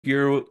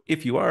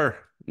if you are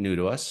new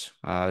to us,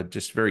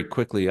 just very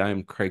quickly,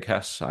 I'm Craig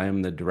Hess. I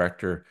am the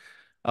director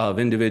of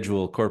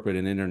individual, corporate,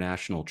 and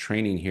international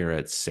training here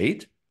at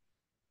SAIT.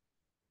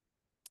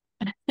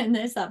 And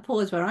there's that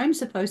pause where I'm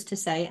supposed to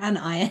say, and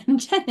I am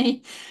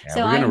Jenny. Yeah,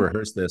 So we're going to I'm,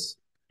 rehearse this.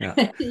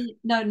 Yeah.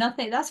 no,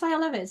 nothing. That's why I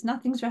love it. It's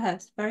nothing's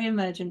rehearsed, very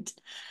emergent.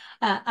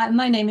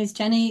 My name is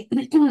Jenny,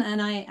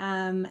 and I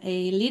am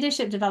a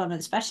leadership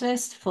development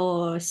specialist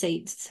for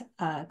SAIT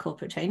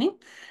corporate training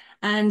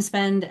and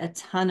spend a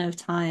ton of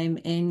time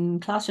in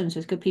classrooms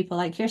with good people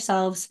like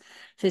yourselves,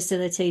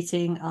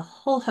 facilitating a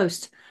whole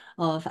host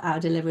of our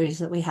deliveries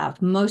that we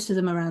have, most of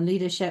them around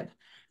leadership.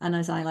 And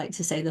as I like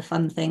to say, the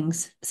fun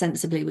things,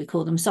 sensibly, we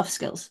call them soft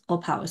skills or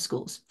power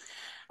schools.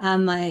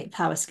 And my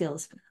power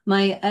skills.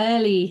 My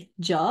early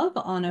job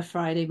on a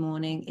Friday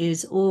morning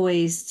is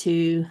always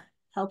to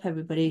help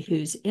everybody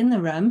who's in the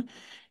room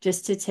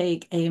just to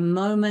take a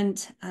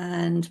moment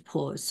and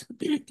pause.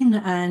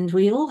 And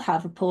we all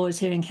have a pause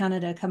here in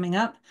Canada coming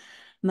up.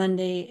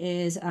 Monday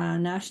is our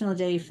National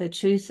Day for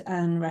Truth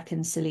and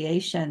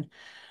Reconciliation,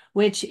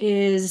 which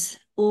is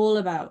all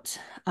about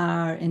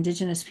our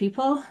Indigenous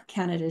people,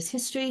 Canada's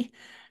history,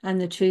 and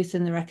the truth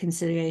and the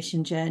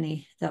reconciliation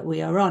journey that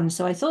we are on.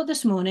 So I thought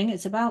this morning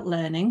it's about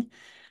learning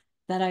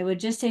that I would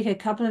just take a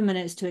couple of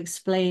minutes to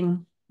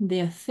explain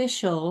the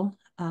official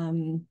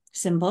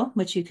symbol,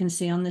 which you can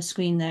see on the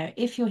screen there,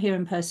 if you're here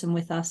in person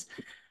with us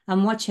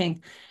and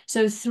watching.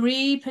 So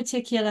three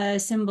particular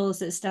symbols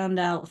that stand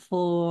out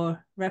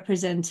for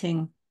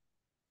representing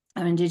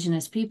our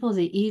Indigenous people.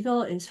 The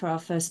eagle is for our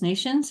First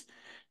Nations,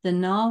 the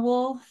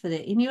narwhal for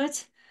the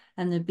Inuit,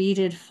 and the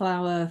beaded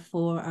flower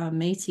for our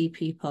Métis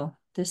people.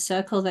 The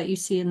circle that you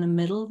see in the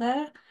middle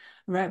there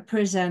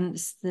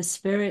represents the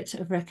spirit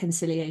of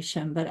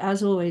reconciliation. But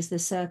as always, the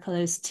circle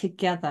is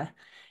together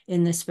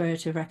in the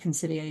spirit of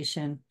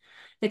reconciliation.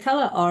 The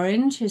color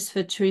orange is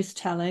for truth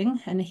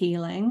telling and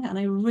healing. And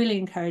I really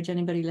encourage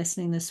anybody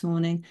listening this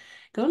morning,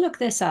 go look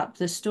this up.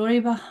 The story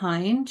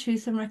behind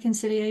Truth and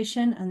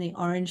Reconciliation and the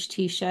orange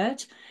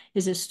t-shirt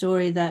is a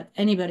story that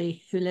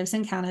anybody who lives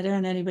in Canada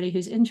and anybody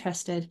who's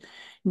interested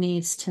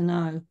needs to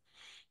know.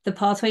 The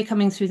pathway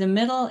coming through the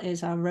middle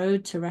is our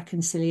road to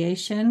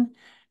reconciliation.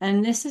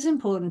 And this is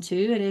important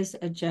too. It is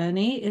a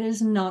journey. It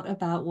is not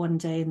about one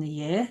day in the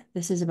year.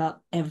 This is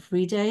about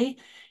every day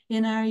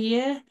in our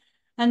year.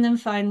 And then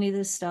finally,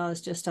 the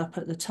stars just up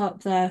at the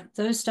top there.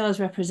 Those stars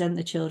represent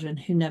the children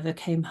who never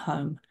came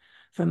home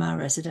from our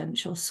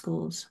residential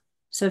schools.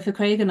 So for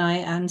Craig and I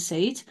and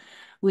SAIT,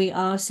 we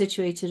are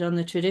situated on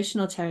the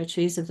traditional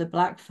territories of the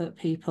Blackfoot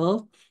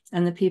people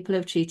and the people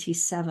of Treaty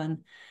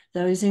 7.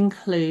 Those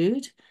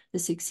include the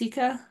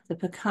Siksika, the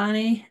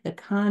Piikani, the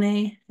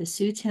Kainai, the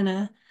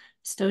Tsuut'ina,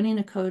 Stoney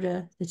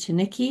Nakoda, the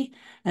Chiniki,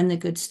 and the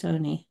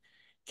Goodstoney.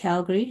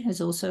 Calgary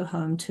is also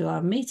home to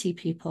our Métis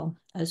people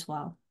as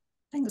well.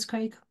 Thanks,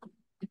 Craig.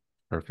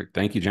 Perfect.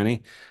 Thank you,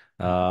 Jenny.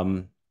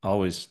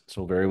 Always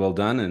so very well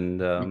done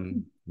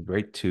and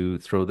great to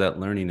throw that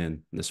learning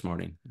in this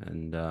morning.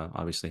 And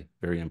obviously,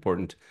 very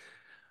important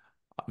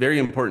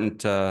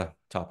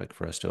topic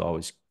for us to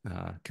always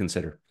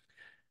consider.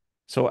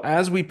 So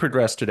as we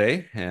progress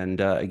today,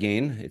 and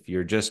again, if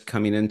you're just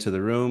coming into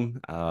the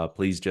room,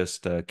 please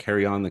just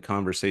carry on the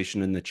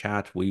conversation in the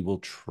chat. We will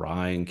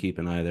try and keep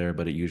an eye there,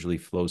 but it usually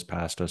flows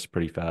past us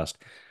pretty fast.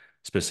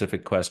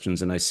 Specific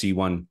questions, and I see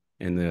one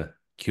in the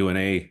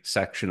Q&A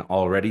section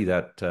already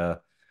that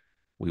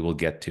we will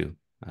get to.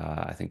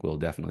 I think we'll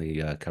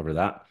definitely cover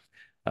that.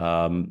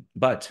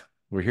 But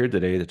we're here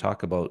today to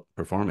talk about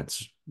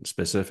performance,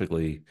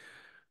 specifically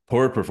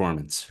poor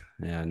performance.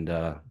 And,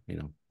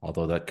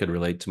 although that could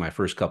relate to my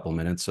first couple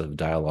minutes of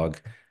dialogue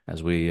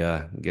as we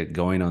get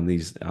going on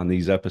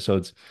these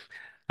episodes,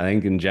 I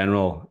think in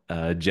general,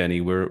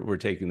 Jenny, we're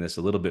taking this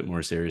a little bit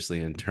more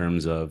seriously in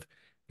terms of,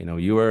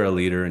 you are a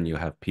leader and you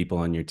have people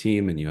on your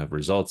team and you have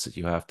results that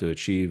you have to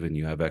achieve and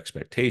you have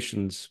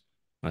expectations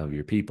of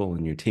your people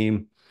and your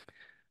team.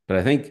 But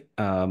I think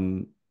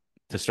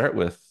to start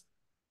with,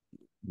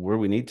 where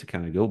we need to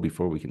kind of go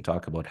before we can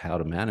talk about how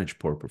to manage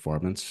poor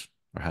performance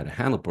or how to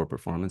handle poor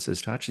performance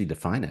is to actually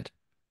define it.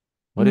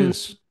 What Mm.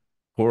 is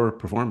poor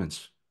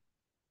performance?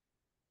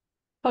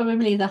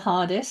 Probably the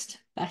hardest,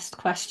 best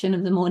question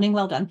of the morning.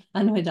 Well done.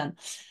 And we're done.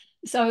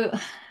 So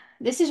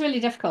this is really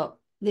difficult.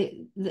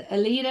 A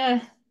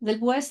leader, the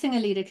worst thing a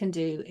leader can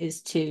do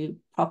is to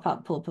prop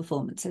up poor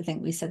performance. I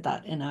think we said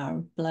that in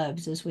our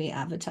blurbs as we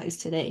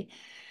advertised today.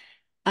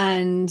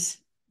 And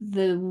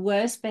the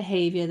worst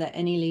behavior that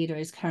any leader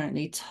is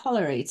currently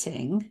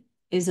tolerating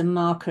is a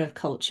marker of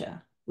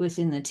culture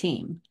within the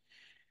team.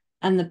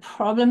 And the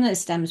problem that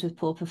stems with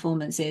poor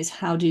performance is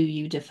how do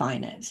you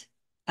define it?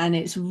 And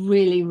it's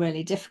really,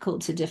 really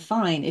difficult to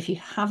define if you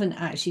haven't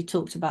actually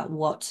talked about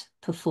what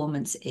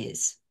performance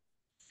is.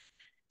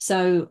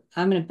 So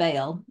I'm going to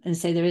bail and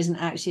say there isn't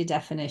actually a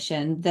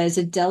definition. There's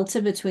a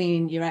delta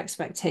between your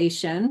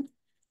expectation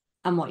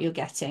and what you're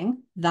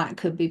getting. That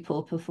could be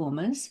poor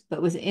performance.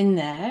 But within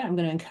there, I'm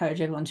going to encourage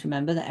everyone to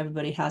remember that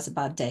everybody has a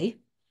bad day.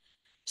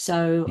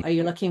 So are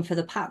you looking for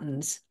the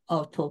patterns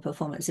of poor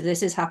performance. If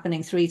this is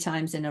happening 3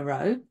 times in a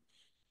row,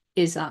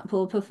 is that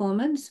poor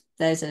performance?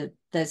 There's a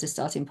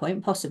starting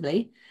point,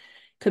 possibly.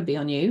 Could be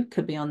on you,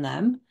 could be on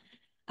them.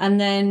 And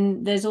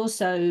then there's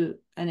also,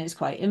 and it's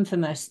quite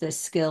infamous, this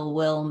skill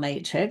will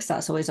matrix.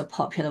 That's always a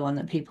popular one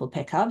that people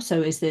pick up.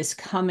 So is this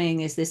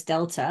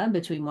delta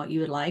between what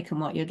you would like and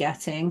what you're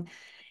getting?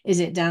 Is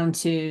it down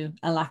to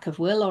a lack of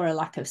will or a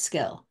lack of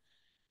skill?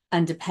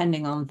 And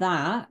depending on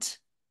that,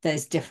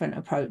 there's different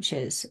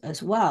approaches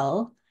as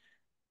well.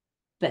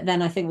 But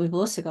then I think we've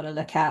also got to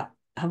look at,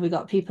 have we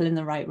got people in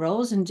the right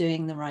roles and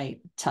doing the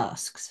right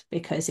tasks?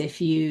 Because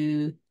if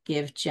you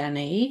give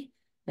Jenny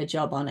a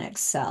job on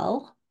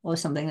Excel or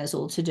something that's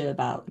all to do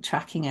about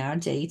tracking our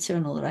data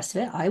and all the rest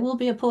of it, I will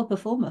be a poor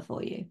performer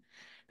for you.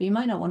 But you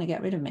might not want to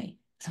get rid of me.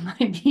 So it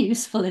might be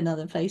useful in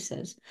other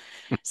places.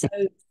 So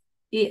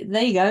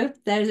there you go.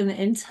 There's an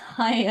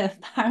entire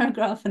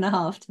paragraph and a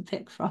half to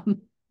pick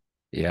from.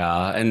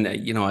 Yeah, and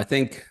I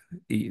think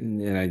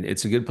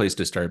it's a good place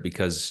to start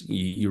because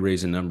you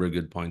raise a number of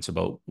good points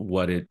about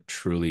what it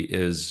truly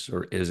is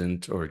or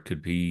isn't, or it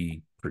could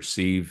be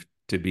perceived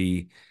to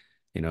be.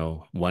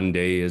 One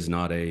day is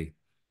not you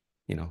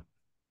know,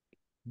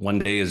 one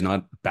day is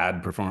not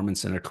bad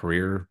performance in a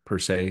career per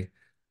se.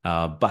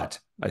 But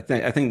I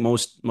think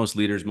most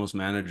leaders, most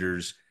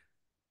managers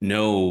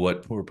know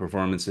what poor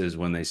performance is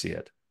when they see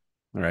it,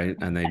 right?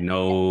 And they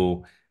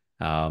know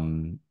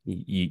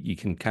you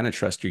can kind of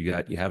trust your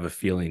gut. You have a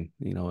feeling,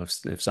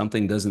 if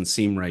something doesn't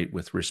seem right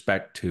with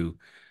respect to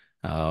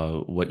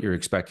what you're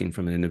expecting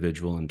from an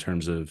individual in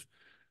terms of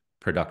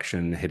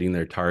production, hitting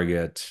their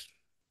target,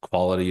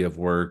 quality of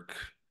work,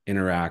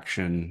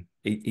 interaction.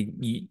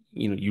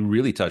 You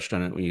really touched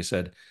on it when you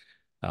said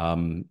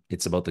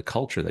it's about the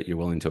culture that you're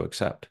willing to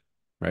accept,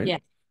 right? Yeah.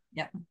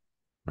 Yeah.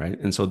 Right.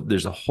 And so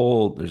there's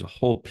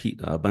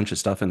a bunch of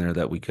stuff in there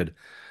that we could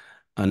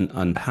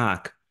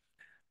unpack.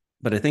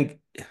 But I think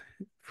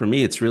for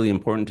me, it's really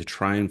important to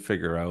try and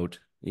figure out,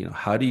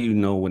 how do you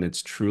know when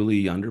it's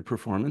truly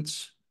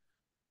underperformance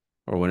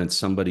or when it's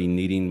somebody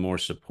needing more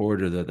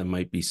support or that there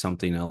might be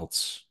something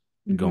else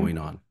Mm-hmm. going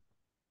on?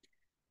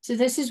 So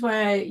this is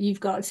where you've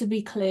got to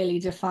be clearly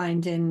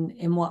defined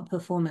in what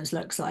performance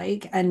looks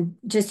like. And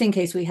just in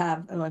case we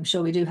have, oh, I'm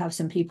sure we do have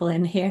some people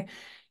in here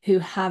who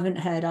haven't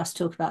heard us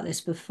talk about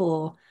this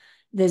before,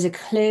 there's a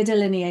clear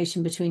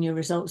delineation between your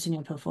results and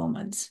your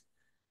performance.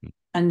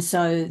 And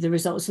so the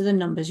results are the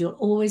numbers. You'll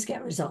always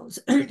get results.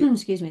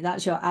 Excuse me.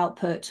 That's your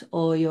output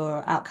or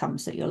your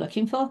outcomes that you're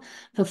looking for.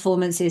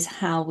 Performance is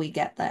how we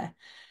get there.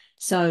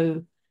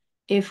 So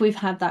if we've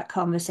had that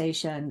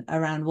conversation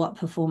around what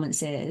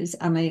performance is,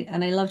 and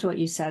I loved what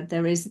you said,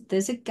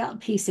 there's a gut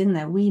piece in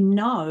there. We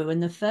know,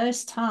 and the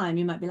first time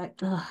you might be like,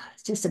 oh,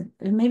 it's just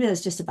maybe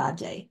that's just a bad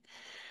day.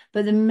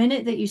 But the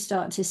minute that you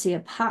start to see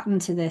a pattern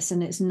to this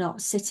and it's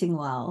not sitting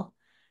well,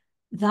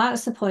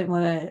 that's the point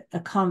where a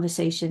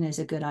conversation is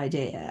a good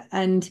idea.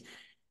 And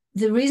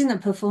the reason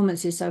that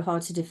performance is so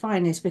hard to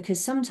define is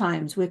because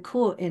sometimes we're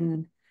caught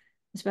in,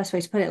 it's the best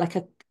way to put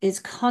it, it's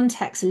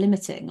context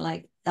limiting.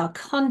 Like our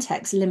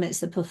context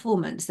limits the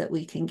performance that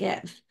we can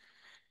give.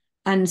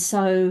 And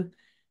so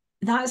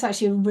that's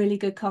actually a really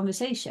good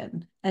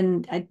conversation.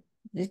 And I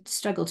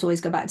struggle to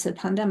always go back to the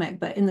pandemic,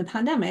 but in the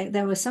pandemic,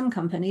 there were some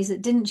companies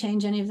that didn't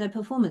change any of their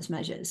performance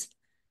measures.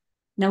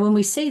 Now, when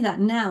we say that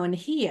now and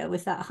here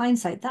with that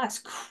hindsight, that's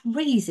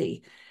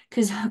crazy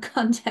because our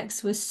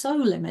context was so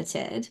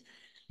limited.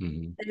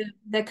 Mhm.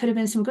 There could have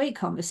been some great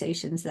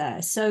conversations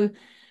there. So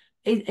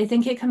I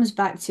think it comes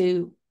back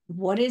to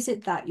what is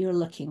it that you're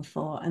looking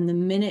for? And the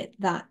minute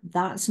that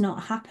that's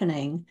not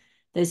happening,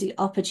 there's the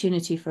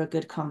opportunity for a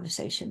good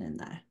conversation in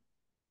there.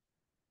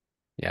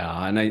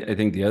 Yeah, and I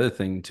think the other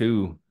thing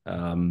too,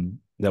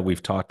 that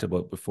we've talked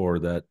about before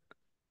that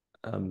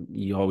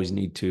you always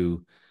need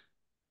to,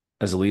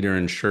 as a leader,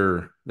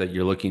 ensure that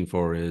you're looking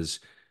for is,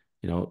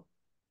 you know,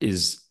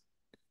 is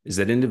is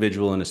that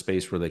individual in a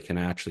space where they can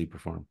actually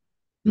perform.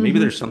 Maybe Mm-hmm.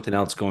 there's something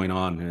else going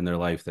on in their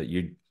life that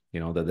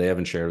that they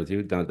haven't shared with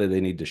you. Not that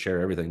they need to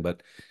share everything,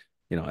 but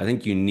I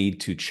think you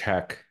need to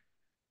check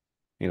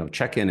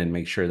in and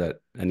make sure that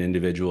an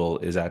individual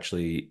is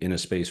actually in a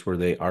space where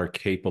they are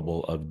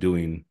capable of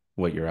doing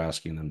what you're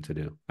asking them to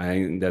do. I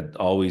think that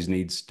always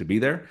needs to be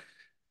there.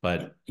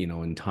 But,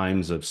 in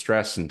times of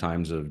stress and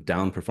times of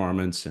down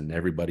performance and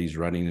everybody's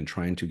running and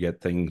trying to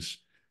get things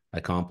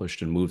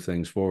accomplished and move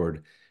things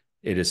forward,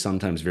 it is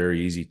sometimes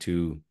very easy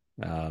to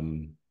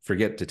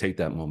forget to take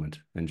that moment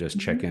and just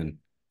check Mm-hmm. in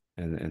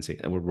and say,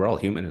 we're all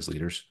human as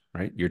leaders,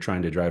 right? You're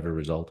trying to drive a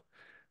result.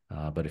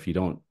 But if you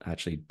don't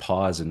actually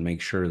pause and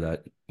make sure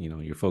that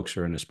your folks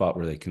are in a spot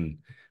where they can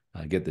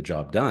get the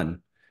job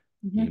done,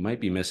 you Mm-hmm.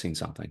 might be missing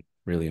something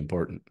really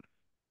important.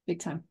 Big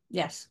time.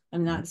 Yes.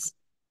 And Right?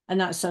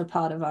 that's so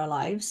part of our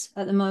lives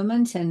at the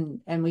moment.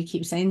 And we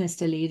keep saying this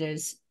to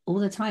leaders all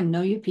the time.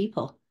 Know your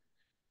people.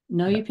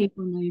 Know Yeah. your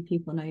people, know your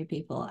people, know your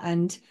people.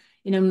 And,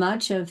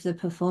 much of the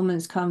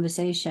performance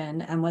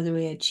conversation and whether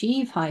we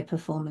achieve high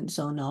performance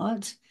or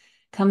not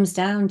comes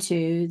down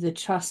to the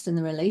trust and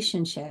the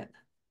relationship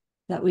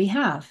that we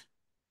have.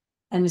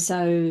 And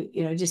so,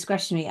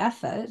 discretionary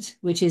effort,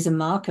 which is a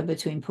marker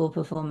between poor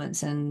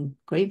performance and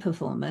great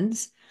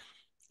performance,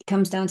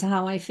 comes down to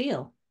how I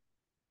feel.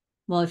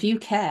 Well, if you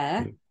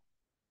care,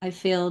 I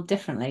feel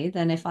differently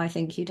than if I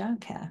think you don't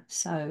care.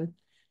 So,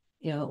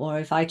 or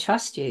if I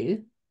trust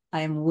you,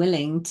 I am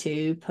willing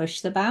to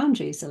push the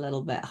boundaries a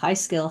little bit. High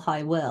skill,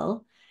 high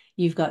will.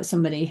 You've got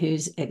somebody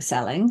who's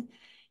excelling.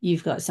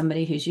 You've got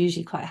somebody who's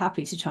usually quite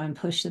happy to try and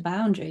push the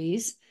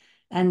boundaries.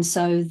 And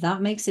so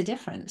that makes a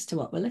difference to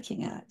what we're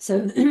looking at. So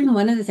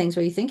one of the things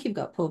where you think you've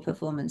got poor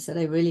performance that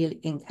I really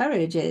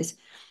encourage is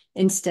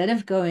instead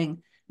of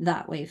going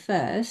that way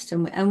first,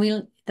 and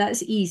we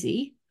that's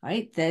easy,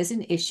 right? There's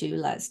an issue,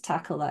 let's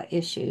tackle that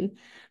issue.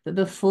 But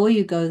before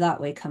you go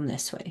that way, come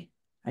this way,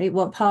 right?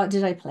 What part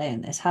did I play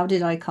in this? How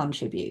did I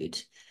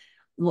contribute?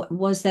 What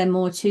was there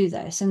more to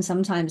this? And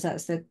sometimes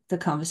that's the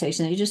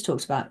conversation that you just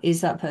talked about.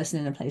 Is that person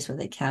in a place where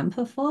they can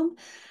perform?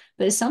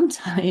 But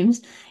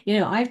sometimes,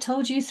 I've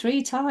told you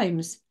 3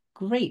 times,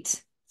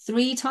 great.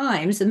 3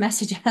 times the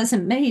message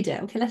hasn't made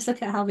it. Okay, let's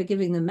look at how we're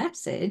giving the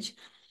message.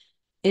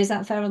 Is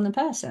that fair on the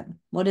person?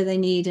 What do they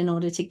need in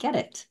order to get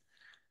it?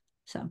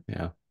 So,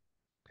 Yeah.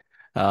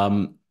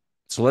 Um,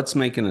 so let's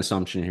make an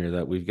assumption here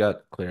that we've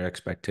got clear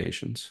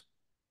expectations,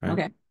 right?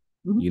 okay.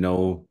 Mhm. You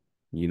know,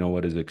 you know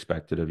what is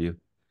expected of you.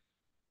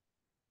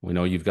 We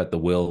know you've got the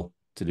will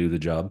to do the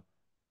job.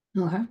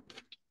 Okay.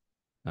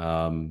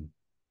 Um,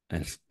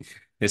 and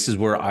this is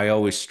where I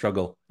always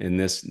struggle in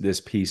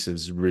this piece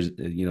is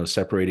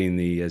separating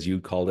the, as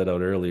you called it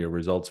out earlier,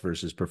 results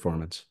versus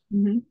performance,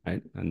 Mhm.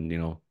 right?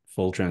 And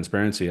full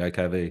transparency, I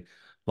have a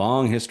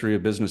long history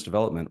of business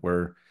development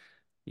where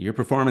your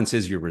performance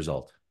is your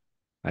result,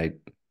 right?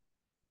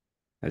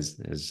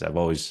 As I've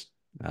always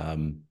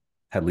um,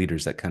 had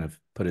leaders that kind of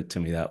put it to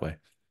me that way,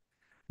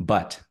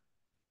 but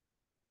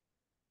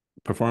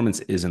performance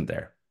isn't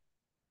there.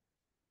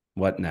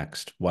 What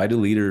next? Why do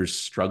leaders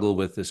struggle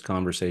with this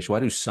conversation?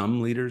 Why do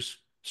some leaders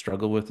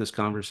struggle with this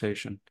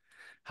conversation?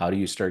 How do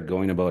you start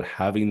going about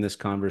having this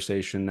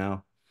conversation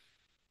now?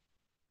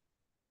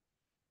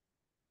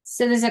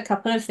 So there's a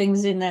couple of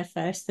things in there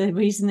first. The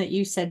reason that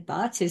you said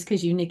but is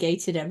because you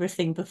negated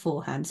everything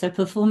beforehand. So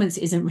performance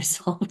isn't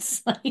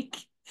results. Like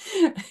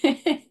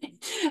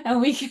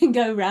and we can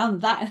go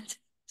around that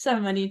so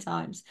many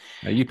times.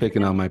 Are you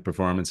picking on my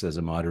performance as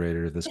a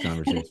moderator of this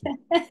conversation?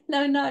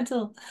 No, not at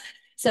all.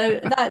 So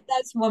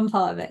that's one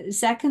part of it.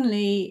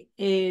 Secondly,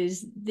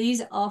 is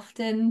these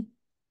often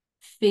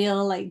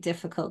feel like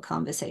difficult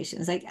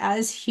conversations. Like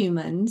as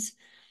humans,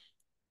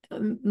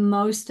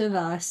 most of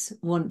us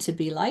want to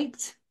be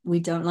liked. We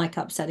don't like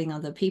upsetting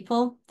other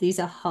people. These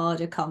are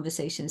harder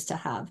conversations to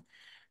have.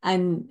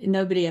 And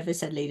nobody ever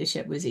said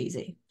leadership was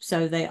easy.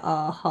 So they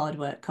are hard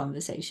work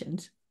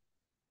conversations.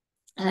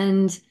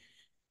 And,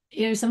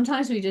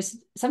 sometimes we've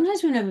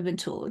never been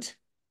taught.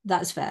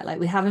 That's fair. Like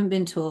we haven't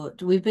been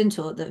taught, we've been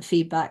taught that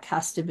feedback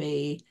has to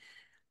be,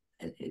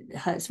 it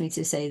hurts me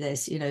to say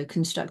this,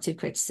 constructive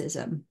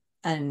criticism.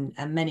 And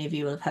many of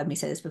you will have heard me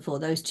say this before.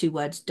 Those two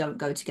words don't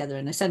go together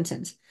in a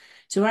sentence.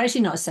 So we're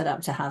actually not set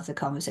up to have the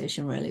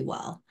conversation really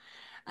well.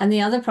 And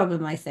the other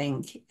problem, I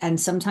think, and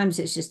sometimes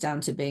it's just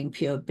down to being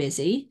pure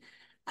busy,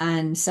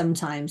 and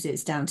sometimes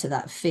it's down to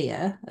that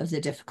fear of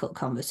the difficult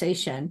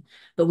conversation,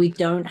 but we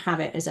don't have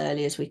it as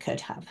early as we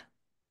could have.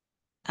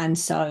 And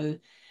so,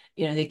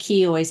 the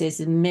key always is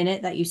the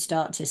minute that you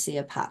start to see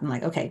a pattern,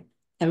 like, okay,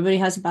 everybody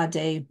has a bad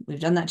day. We've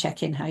done that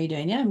check-in. How are you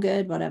doing? Yeah, I'm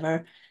good,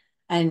 whatever.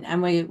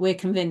 And we're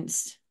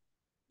convinced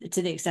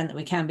to the extent that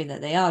we can be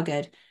that they are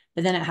good.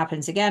 But then it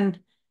happens again.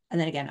 And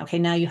then again, okay,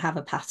 now you have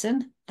a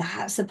pattern.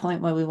 That's the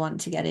point where we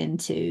want to get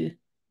into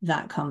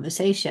that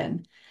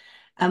conversation.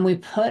 And we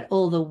put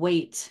all the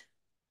weight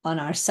on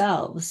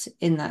ourselves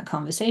in that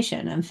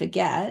conversation and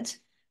forget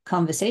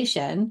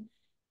conversation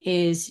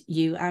is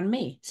you and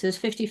me. So it's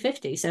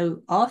 50-50.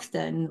 So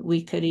often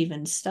we could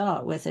even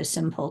start with a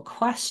simple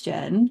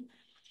question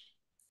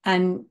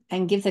and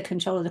give the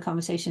control of the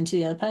conversation to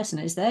the other person.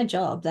 It's their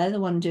job. They're the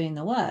one doing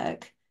the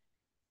work,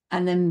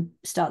 and then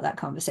start that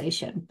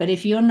conversation. But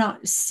if you're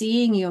not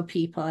seeing your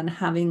people and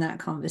having that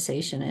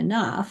conversation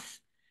enough,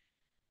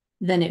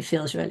 then it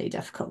feels really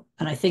difficult.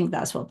 And I think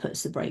that's what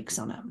puts the brakes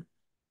on it.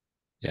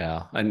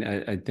 Yeah, and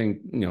I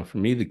think for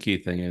me the key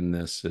thing in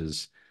this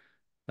is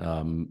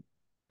um,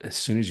 as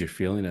soon as you're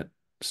feeling it,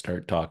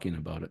 start talking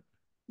about it.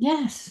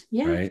 Yes,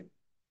 yes. Right?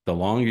 The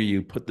longer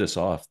you put this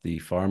off, the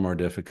far more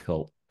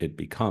difficult it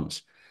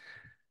becomes.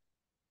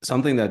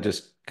 Something that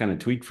just kind of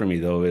tweaked for me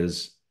though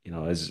is,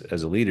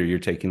 as a leader, you're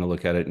taking a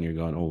look at it and you're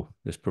going, "Oh,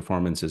 this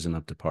performance isn't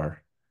up to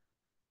par."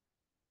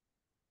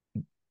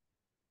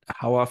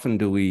 How often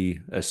do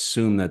we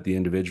assume that the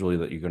individual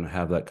that you're going to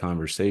have that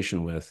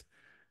conversation with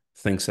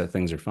thinks that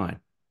things are fine,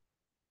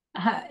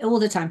 All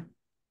the time.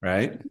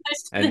 right?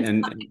 Most of And the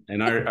and time.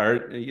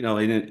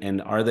 and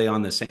and are they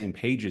on the same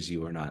page as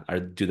you or not?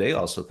 Do they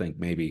also think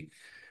maybe,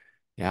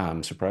 yeah,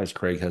 I'm surprised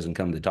Craig hasn't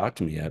come to talk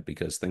to me yet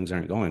because things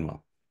aren't going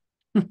well.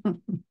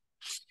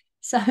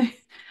 So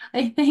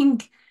I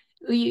think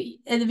we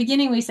at the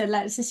beginning we said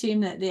let's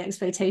assume that the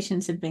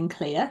expectations have been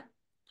clear.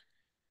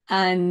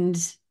 And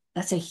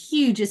that's a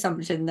huge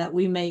assumption that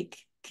we make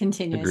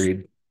continuously.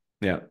 Agreed.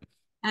 Yeah.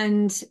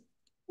 And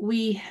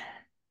we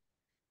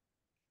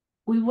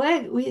we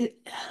work we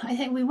I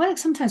think we work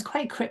sometimes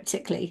quite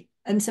cryptically.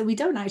 And so we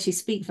don't actually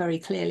speak very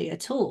clearly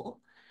at all.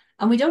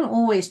 And we don't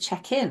always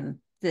check in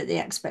that the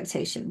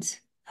expectations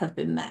have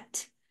been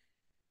met.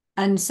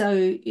 And so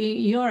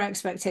your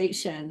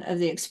expectation of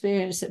the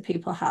experience that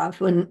people have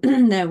when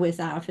they're with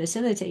our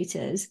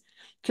facilitators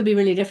could be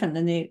really different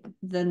than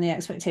the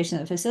expectation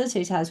that the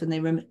facilitator has when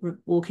they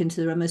walk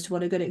into the room as to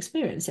what a good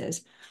experience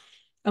is.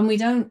 And we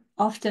don't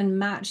often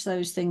match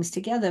those things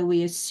together.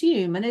 We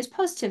assume, and it's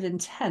positive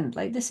intent.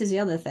 Like this is the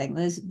other thing.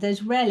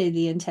 There's rarely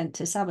the intent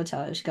to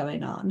sabotage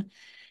going on,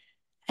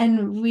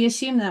 and we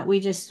assume that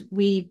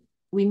we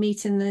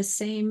meet in the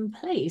same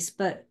place,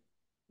 but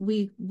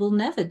we will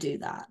never do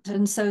that.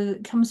 And so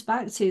it comes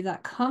back to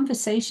that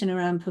conversation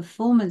around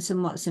performance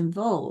and what's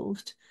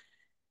involved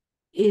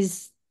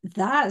is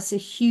that's a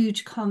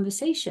huge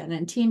conversation,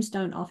 and teams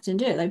don't often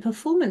do it. Like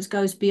performance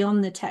goes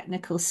beyond the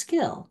technical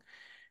skill.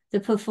 The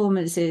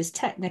performance is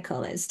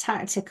technical, it's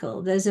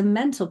tactical. There's a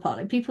mental part.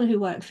 Like people who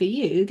work for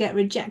you get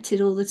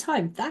rejected all the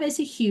time. That is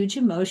a huge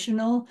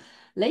emotional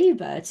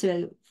labor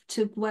to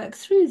work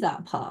through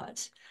that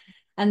part.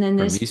 And then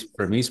there's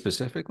For me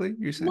specifically,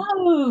 you're saying?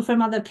 no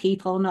from other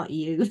people, not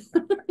you.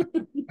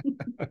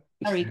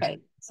 Sorry,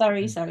 Craig.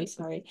 Sorry.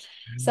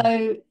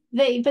 So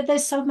but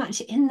there's so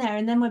much in there.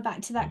 And then we're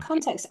back to that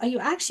context. Are you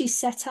actually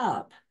set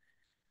up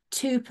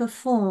to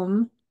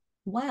perform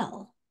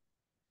well?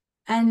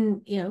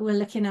 And we're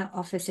looking at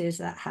offices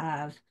that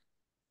have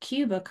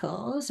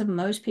cubicles, and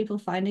most people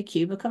find a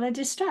cubicle a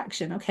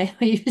distraction. Okay,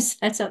 are you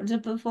set up to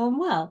perform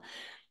well?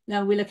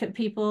 Now we look at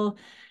people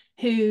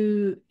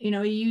who,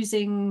 are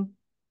using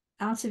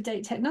out of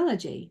date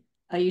technology.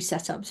 Are you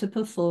set up to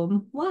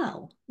perform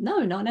well? No,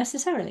 not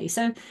necessarily.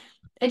 So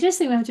I just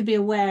think we have to be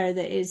aware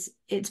that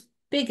it's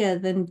bigger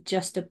than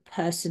just a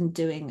person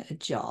doing a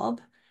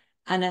job.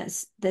 And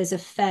there's a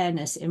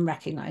fairness in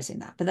recognizing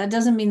that. But that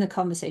doesn't mean the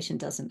conversation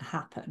doesn't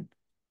happen.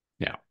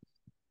 Yeah.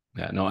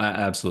 Yeah. No,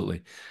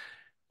 absolutely.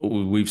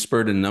 We've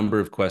spurred a number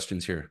of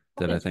questions here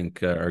that I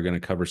think are going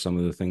to cover some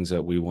of the things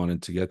that we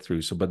wanted to get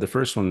through. So, but the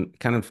first one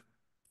kind of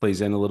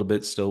plays in a little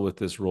bit still with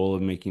this role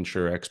of making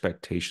sure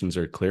expectations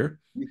are clear.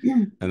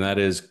 And that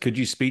is, could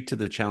you speak to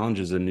the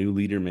challenges a new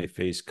leader may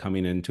face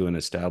coming into an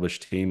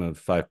established team of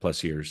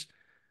 5+ years?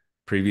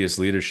 Previous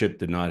leadership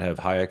did not have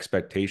high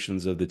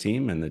expectations of the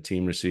team, and the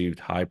team received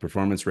high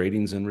performance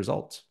ratings and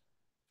results.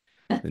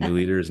 The new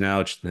leader is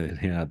now,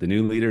 the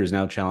new leader is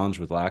now challenged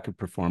with lack of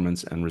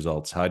performance and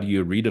results. How do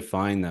you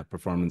redefine that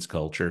performance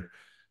culture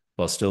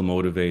while still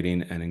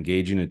motivating and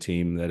engaging a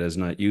team that is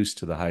not used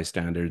to the high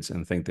standards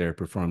and think they're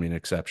performing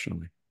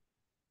exceptionally?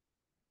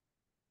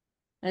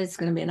 It's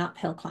going to be an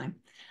uphill climb.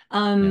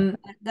 Yeah.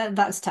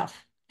 That's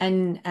tough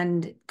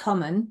and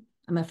common,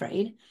 I'm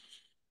afraid.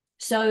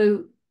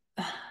 So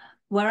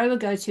where I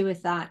would go to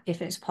with that,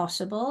 if it's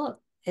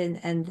possible,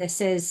 and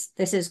this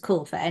is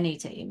cool for any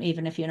team,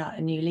 even if you're not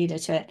a new leader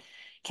to it,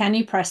 can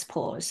you press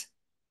pause?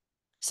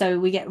 So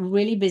we get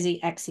really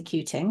busy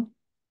executing,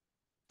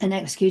 and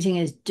executing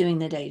is doing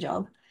the day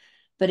job,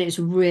 but it's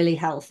really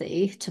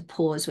healthy to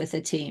pause with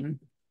a team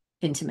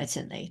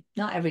intermittently,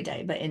 not every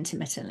day, but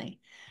intermittently.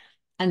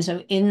 And so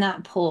in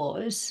that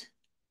pause,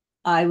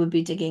 I would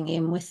be digging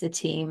in with the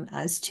team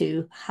as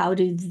to how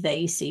do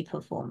they see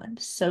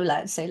performance. So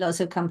let's say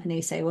lots of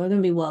companies say, we're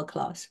going to be world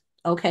class.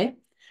 Okay.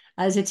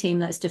 As a team,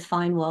 let's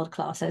define world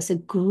class. Let's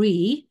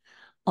agree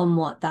on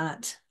what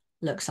that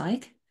looks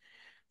like.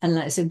 And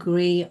let's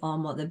agree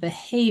on what the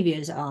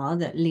behaviors are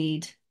that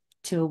lead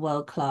to a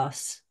world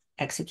class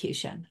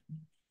execution.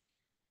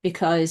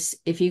 Because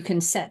if you can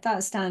set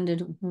that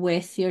standard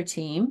with your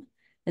team,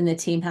 then the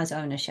team has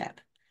ownership.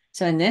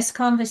 So in this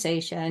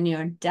conversation,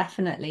 you're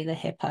definitely the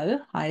hippo,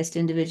 highest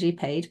individually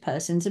paid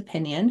person's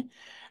opinion.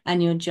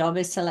 And your job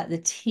is to let the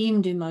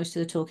team do most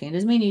of the talking. It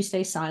doesn't mean you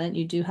stay silent.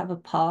 You do have a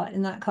part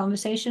in that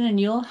conversation, and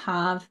you'll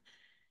have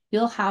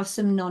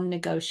some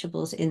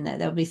non-negotiables in there.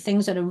 There'll be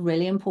things that are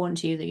really important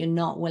to you that you're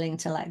not willing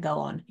to let go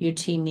on. Your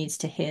team needs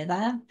to hear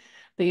that,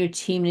 but your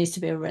team needs to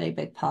be a really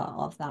big part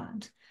of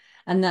that.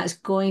 And that's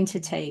going to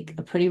take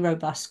a pretty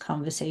robust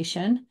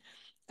conversation.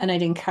 And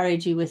I'd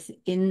encourage you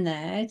within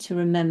there to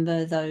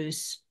remember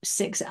those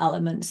 6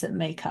 elements that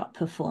make up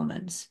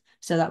performance.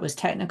 So that was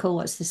technical,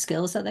 what's the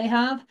skills that they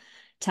have?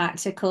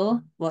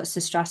 Tactical, what's the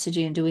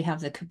strategy, and do we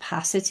have the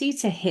capacity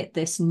to hit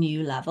this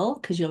new level?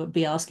 Because you'll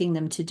be asking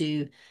them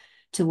to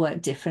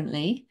work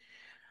differently.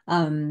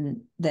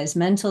 There's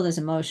mental, there's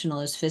emotional,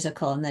 there's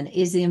physical, and then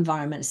is the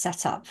environment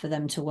set up for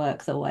them to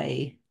work the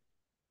way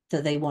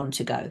that they want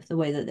to go, the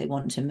way that they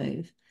want to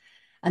move?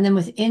 And then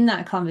within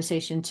that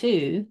conversation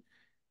too,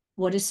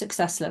 what does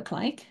success look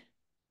like?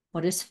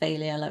 What does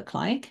failure look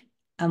like?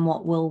 And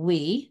what will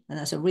we, and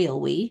that's a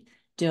real we,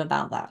 do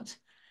about that?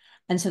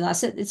 And so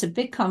that's it. It's a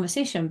big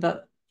conversation,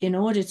 but in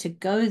order to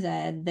go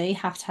there, they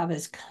have to have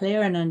as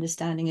clear an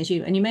understanding as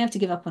you. And you may have to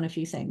give up on a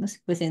few things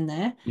within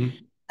there, Mm.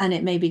 and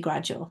it may be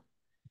gradual.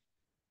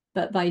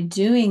 But by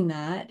doing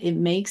that, it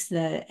makes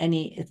the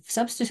any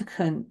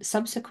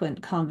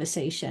subsequent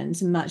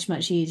conversations much,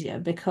 much easier,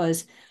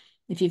 because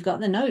if you've got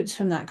the notes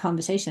from that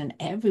conversation,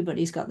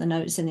 everybody's got the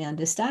notes and the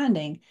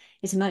understanding,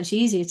 it's much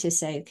easier to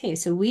say, okay,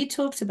 so we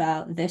talked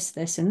about this,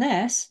 this, and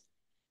this,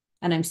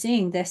 and I'm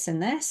seeing this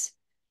and this,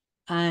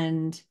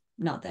 and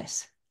not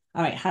this.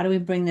 All right, how do we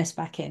bring this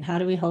back in? How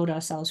do we hold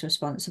ourselves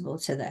responsible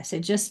to this?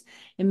 It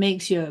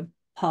makes your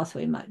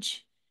pathway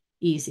much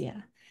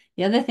easier.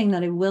 The other thing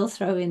that I will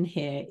throw in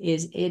here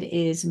is it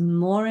is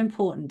more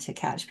important to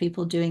catch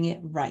people doing it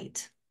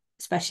right,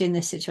 especially in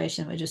this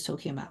situation that we're just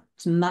talking about,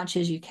 as much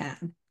as you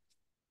can.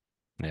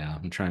 Yeah,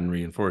 I'm trying to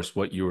reinforce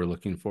what you were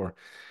looking for.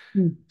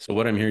 Mm. So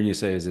what I'm hearing you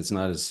say is it's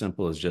not as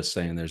simple as just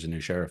saying there's a new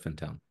sheriff in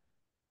town.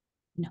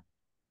 No,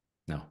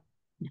 No,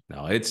 no.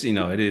 no, it's,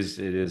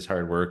 it is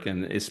hard work.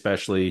 And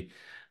especially,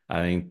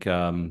 I think,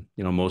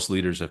 most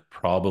leaders have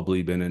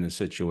probably been in a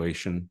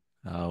situation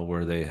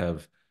where they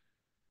have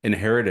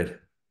inherited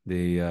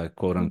the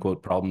quote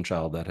unquote problem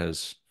child that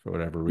has, for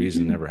whatever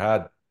reason, never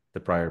had the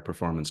prior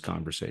performance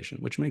conversation,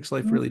 which makes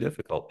life really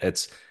difficult.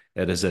 It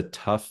is a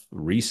tough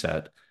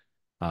reset,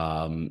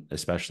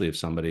 especially if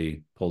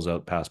somebody pulls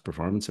out past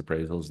performance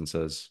appraisals and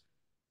says,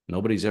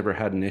 nobody's ever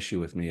had an issue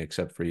with me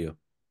except for you.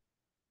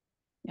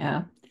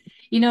 Yeah.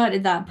 You know what,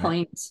 at that Right.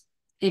 point,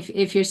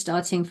 if you're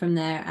starting from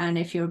there and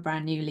if you're a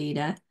brand new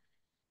leader,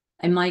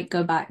 I might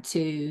go back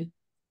to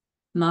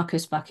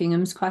Marcus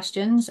Buckingham's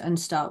questions and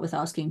start with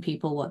asking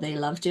people what they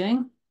love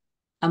doing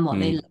and what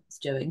they Mm, love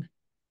doing.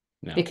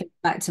 yeah. Because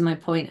back to my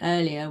point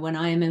earlier, when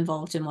I am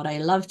involved in what I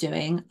love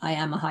doing, I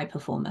am a high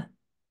performer.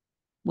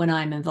 When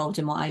I'm involved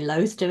in what I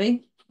loathe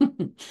doing,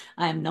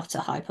 I am not a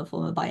high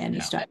performer by any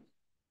Yeah. stretch.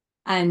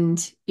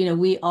 And,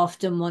 we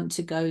often want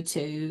to go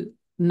to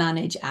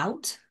manage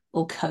out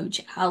or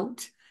coach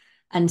out.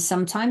 And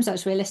sometimes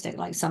that's realistic.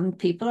 Like some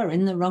people are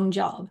in the wrong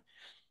job.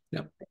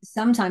 Yep.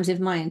 Sometimes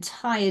if my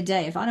entire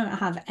day, if I don't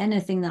have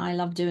anything that I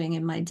love doing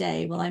in my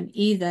day, well, I'm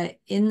either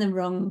in the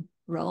wrong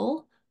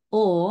role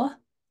or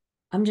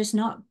I'm just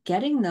not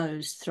getting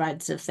those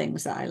threads of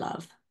things that I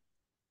love.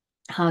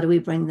 How do we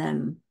bring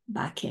them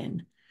back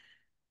in?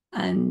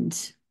 And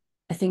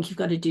I think you've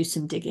got to do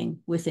some digging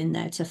within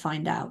there to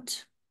find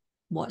out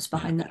what's Yeah.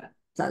 behind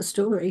that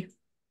story.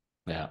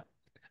 Yeah.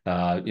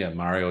 Yeah.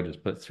 Mario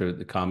just put through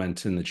the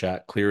comments in the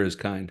chat, clear as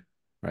kind,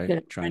 right?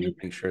 Good. Trying to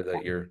make sure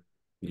that you're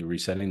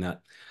resetting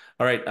that.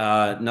 All right.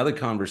 Another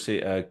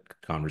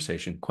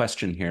conversation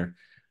question here.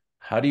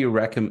 How do you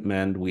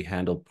recommend we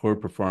handle poor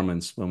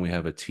performance when we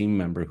have a team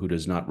member who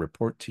does not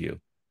report to you,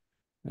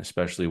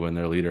 especially when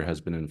their leader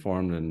has been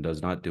informed and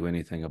does not do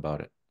anything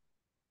about it?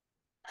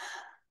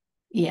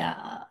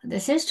 Yeah,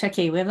 this is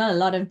tricky. We have a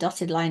lot of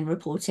dotted line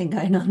reporting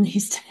going on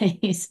these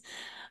days.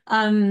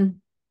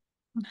 Um,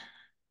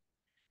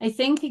 I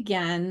think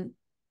again,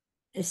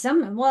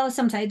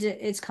 sometimes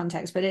it's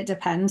context, but it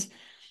depends.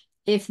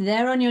 If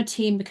they're on your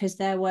team because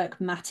their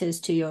work matters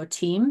to your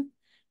team,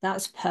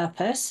 that's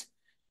purpose.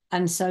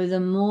 And so the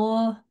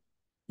more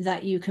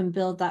that you can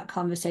build that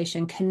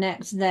conversation,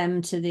 connect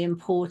them to the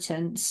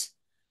importance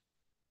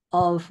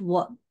of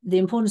what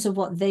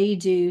they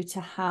do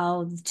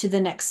to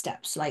the next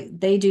steps. Like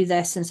they do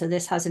this, and so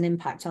this has an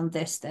impact on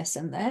this, this,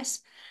 and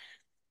this.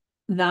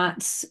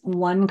 That's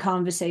one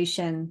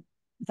conversation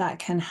that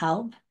can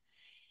help.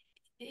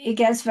 It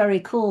gets very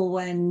cool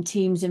when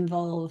teams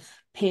involve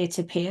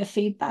peer-to-peer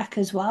feedback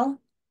as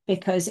well,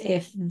 because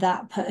if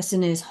that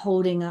person is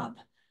holding up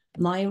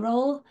my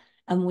role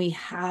and we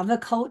have a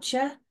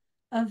culture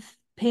of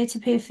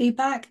peer-to-peer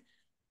feedback,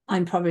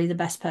 I'm probably the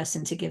best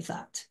person to give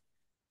that.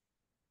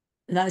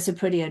 That's a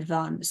pretty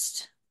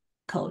advanced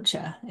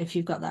culture if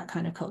you've got that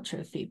kind of culture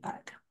of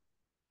feedback.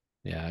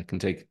 Yeah, it can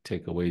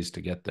take a ways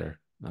to get there,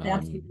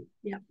 Absolutely.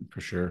 Yeah. for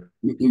sure.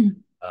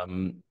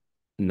 Um,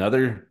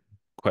 Another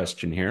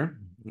question here,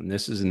 and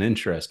this is an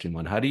interesting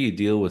one. How do you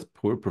deal with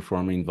poor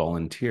performing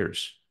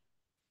volunteers?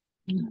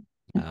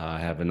 I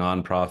have a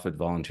nonprofit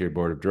volunteer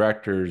board of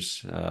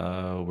directors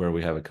where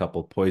we have a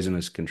couple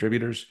poisonous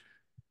contributors.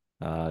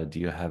 Do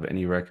you have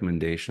any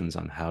recommendations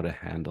on how to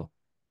handle?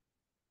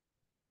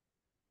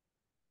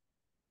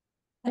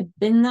 I've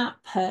been that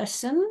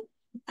person,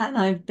 and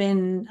I've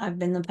been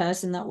the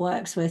person that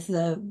works with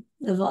the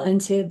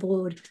volunteer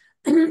board.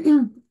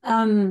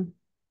 um,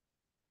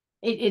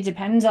 it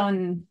depends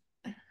on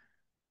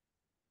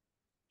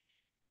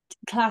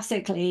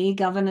classically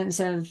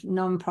governance of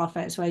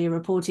nonprofits where you're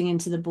reporting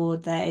into the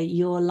board there,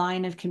 your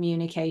line of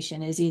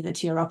communication is either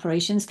to your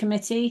operations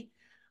committee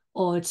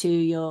or to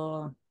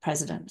your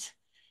president.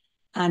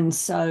 And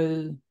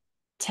so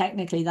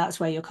technically that's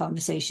where your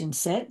conversation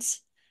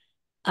sits.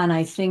 And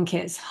I think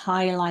it's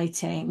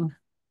highlighting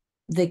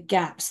the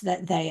gaps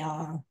that they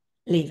are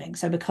leaving.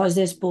 So because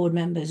this board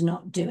member is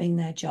not doing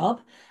their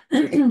job,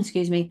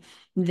 excuse me,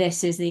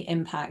 this is the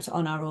impact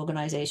on our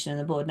organization and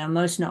the board. Now,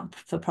 most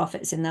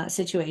not-for-profits in that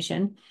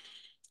situation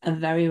are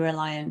very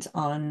reliant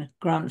on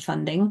grant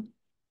funding,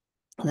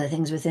 other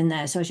things within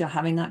there. So as you're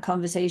having that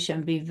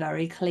conversation, be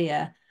very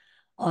clear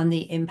on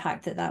the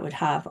impact that that would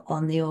have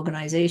on the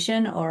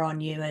organization or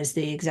on you as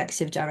the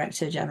executive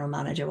director, general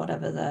manager,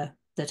 whatever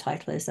the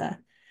title is there.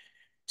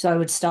 So I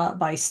would start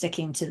by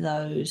sticking to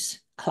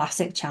those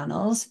classic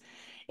channels.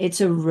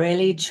 It's a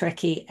really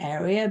tricky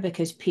area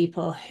because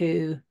people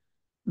who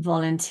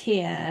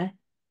volunteer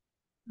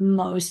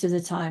most of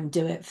the time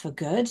do it for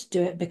good,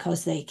 do it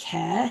because they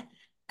care,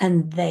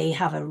 and they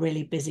have a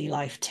really busy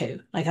life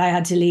too. Like I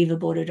had to leave a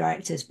board of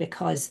directors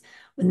because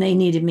when they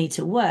needed me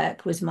to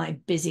work was my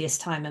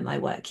busiest time in my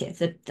work year.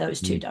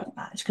 Those two Mm. don't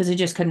match because I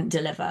just couldn't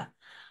deliver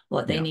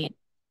what they Yeah. need.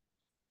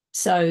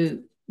 So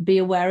be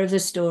aware of the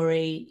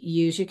story,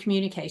 use your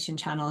communication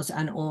channels,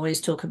 and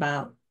always talk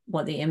about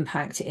what the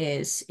impact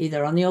is,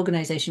 either on the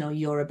organization or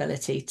your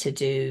ability to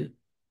do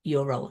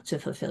your role, to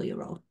fulfill your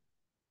role.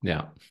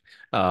 Yeah.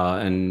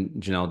 And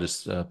Janelle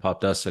just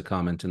popped us a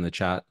comment in the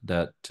chat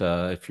that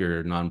if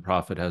your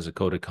nonprofit has a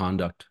code of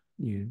conduct,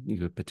 you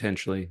could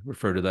potentially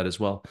refer to that as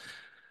well.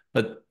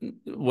 But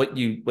what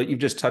you've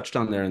just touched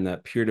on there in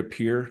that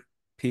peer-to-peer Yeah.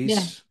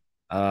 piece,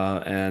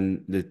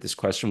 and this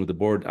question with the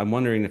board, I'm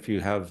wondering if you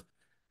have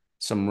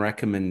some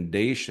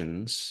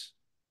recommendations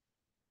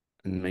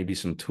and maybe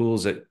some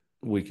tools that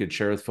we could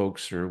share with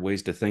folks or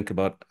ways to think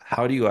about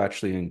how do you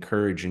actually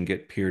encourage and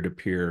get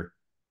peer-to-peer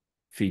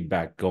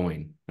feedback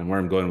going. And where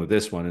I'm going with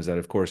this one is that,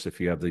 of course, if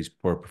you have these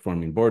poor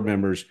performing board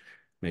members,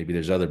 maybe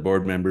there's other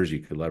board members you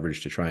could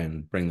leverage to try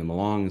and bring them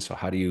along. So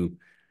how do you,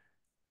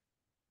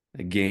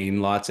 again,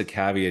 lots of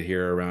caveat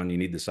here around you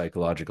need the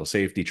psychological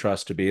safety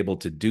trust to be able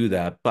to do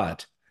that.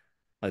 But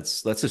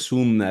let's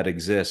assume that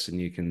exists and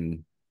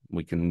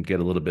we can get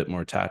a little bit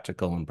more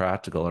tactical and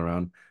practical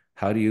around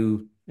how do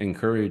you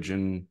encourage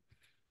and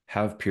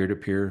have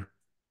peer-to-peer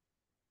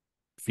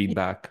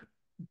feedback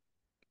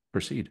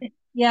proceed.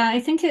 Yeah,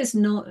 I think it's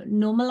not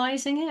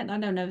normalizing it. I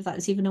don't know if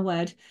that's even a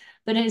word,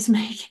 but it's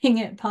making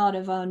it part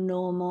of our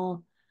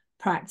normal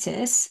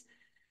practice.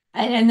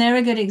 And there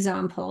are good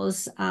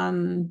examples.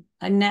 And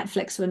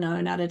Netflix were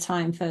known at a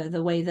time for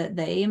the way that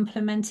they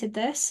implemented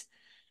this.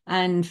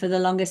 And for the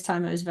longest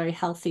time, it was very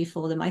healthy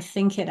for them. I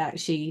think it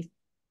actually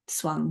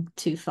swung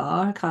too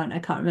far. I can't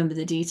remember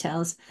the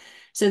details.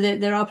 So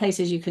there are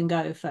places you can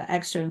go for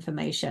extra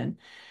information.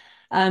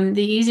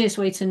 The easiest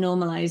way to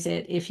normalize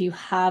it, if you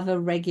have a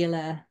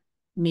regular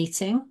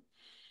meeting,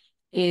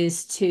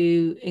 is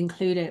to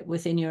include it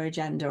within your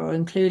agenda or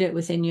include it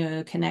within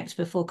your connect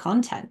before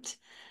content.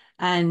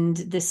 And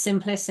the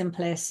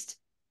simplest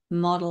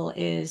model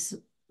is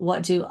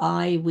what do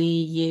I, we,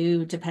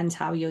 you, depends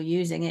how you're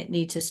using it,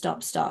 need to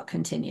stop, start,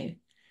 continue.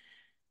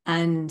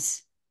 And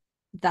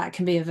that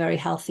can be a very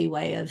healthy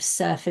way of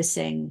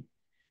surfacing,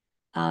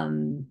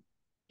 um,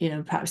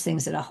 perhaps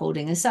things that are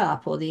holding us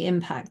up or the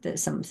impact that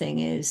something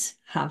is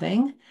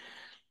having.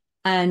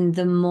 And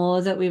the more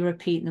that we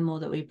repeat, the more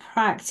that we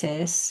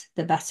practice,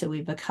 the better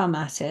we become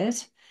at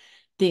it.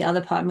 The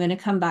other part I'm going to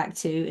come back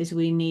to is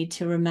we need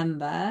to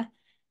remember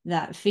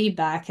that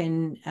feedback,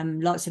 and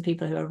lots of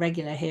people who are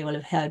regular here will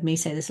have heard me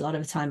say this a lot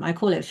of the time. I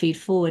call it feed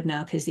forward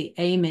now because the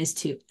aim is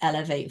to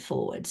elevate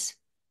forwards.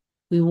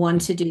 We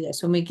want to do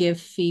this. When we give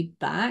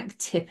feedback,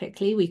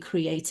 typically we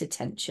create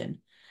attention.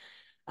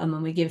 And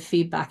when we give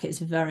feedback, it's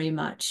very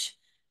much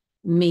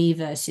me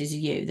versus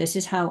you. This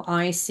is how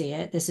I see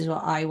it. This is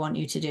what I want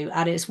you to do.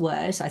 At its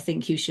worst, I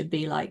think you should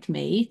be like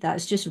me.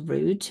 That's just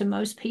rude to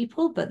most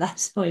people, but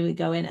that's the way we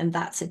go in, and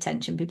that's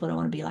attention. People don't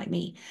want to be like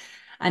me.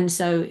 And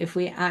so if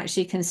we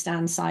actually can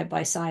stand side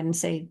by side and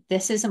say,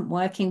 this isn't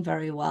working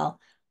very well,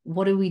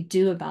 what do we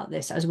do about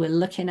this as we're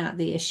looking at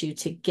the issue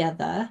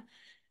together?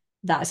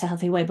 That's a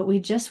healthy way. But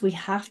we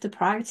have to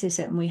practice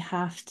it and we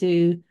have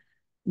to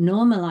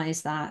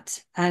normalize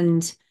that.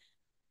 And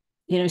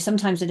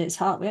sometimes it's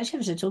hard. We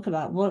actually have to talk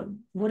about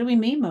what do we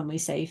mean when we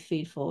say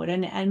feed forward?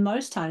 And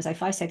most times,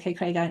 if I say, okay,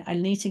 Craig, I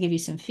need to give you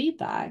some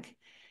feedback,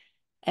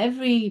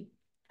 every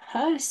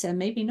person,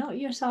 maybe not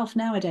yourself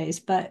nowadays,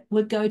 but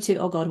would go to,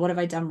 oh God, what have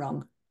I done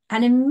wrong?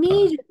 And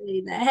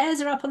immediately the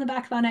hairs are up on the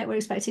back of our neck, we're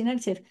expecting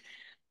negative.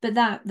 But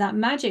that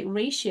magic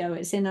ratio,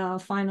 it's in our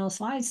final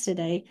slides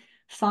today,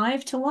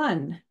 5 to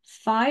 1,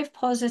 5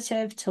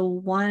 positive to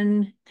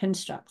 1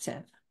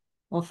 constructive,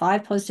 or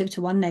 5 positive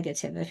to 1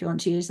 negative, if you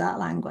want to use that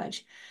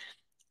language.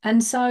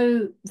 And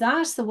so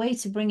that's the way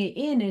to bring it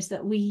in, is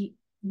that we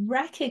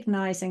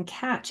recognize and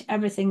catch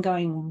everything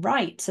going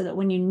right, so that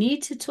when you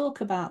need to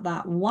talk about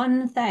that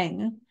one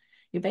thing,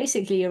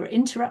 you're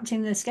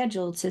interrupting the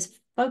schedule to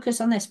focus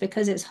on this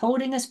because it's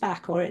holding us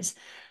back or it's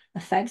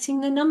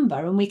affecting the number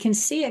and we can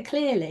see it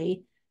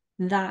clearly.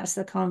 That's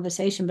the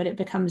conversation, but it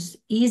becomes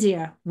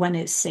easier when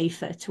it's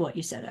safer, to what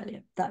you said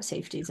earlier. That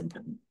safety is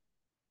important.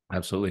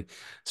 Absolutely.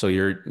 So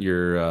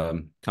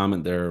your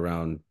comment there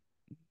around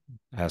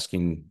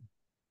asking,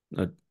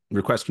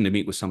 requesting to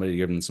meet with somebody to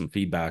give them some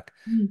feedback,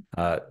 Mm.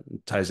 uh,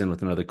 ties in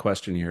with another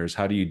question here: is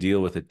how do you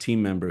deal with a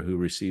team member who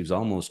receives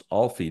almost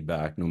all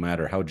feedback, no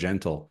matter how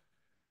gentle,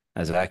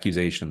 as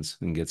accusations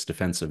and gets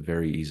defensive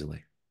very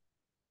easily?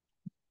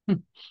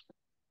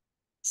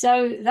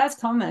 So that's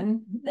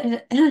common.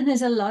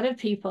 There's a lot of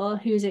people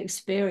whose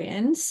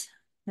experience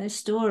their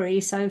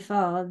story so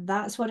far,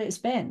 that's what it's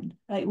been.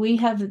 Like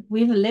we've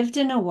lived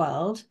in a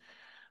world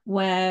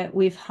where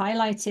we've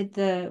highlighted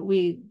the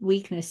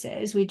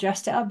weaknesses, we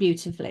dressed it up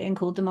beautifully and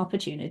called them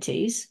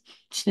opportunities,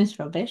 which is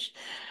rubbish.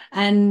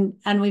 And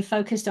we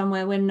focused on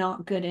where we're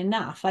not good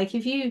enough. Like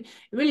if you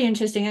really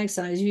interesting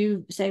exercise,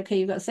 you say, okay,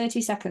 you've got 30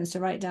 seconds to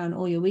write down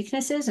all your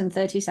weaknesses and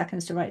 30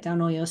 seconds to write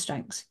down all your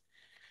strengths.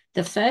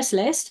 The first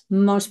list,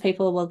 most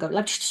people will go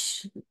like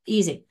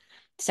easy.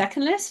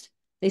 Second list,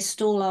 they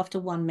stall after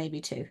one, maybe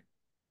two.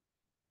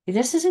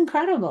 This is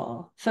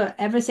incredible for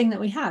everything that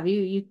we have.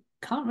 You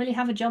can't really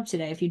have a job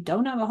today if you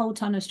don't have a whole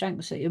ton of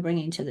strengths that you're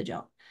bringing to the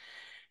job.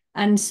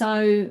 And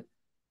so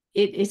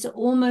it's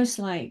almost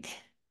like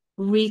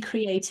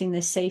recreating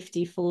the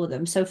safety for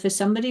them. So for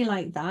somebody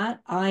like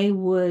that, I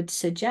would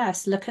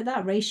suggest look at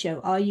that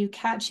ratio. Are you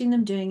catching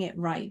them doing it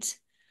right?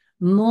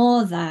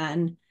 More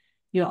than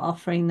you're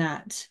offering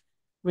that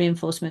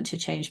reinforcement to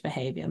change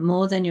behavior,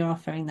 more than you're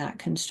offering that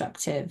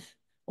constructive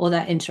or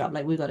that interrupt,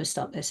 like we've got to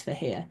stop this for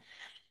here.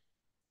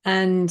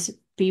 And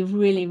be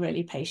really,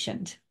 really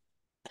patient,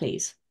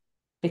 please,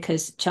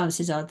 because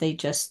chances are they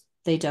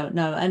don't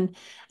know. And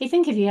I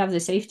think if you have the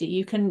safety,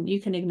 you can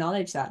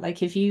acknowledge that.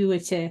 Like if you were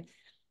to,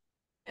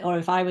 or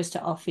if I was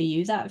to offer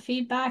you that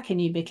feedback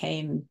and you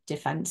became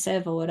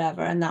defensive or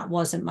whatever, and that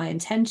wasn't my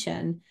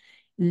intention,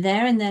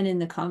 there and then in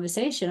the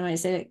conversation, I might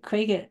say,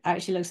 Craig, it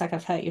actually looks like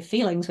I've hurt your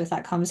feelings with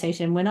that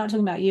conversation. We're not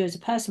talking about you as a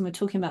person, we're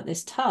talking about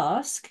this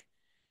task.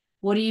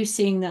 What are you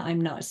seeing that I'm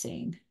not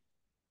seeing?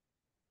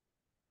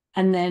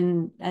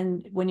 And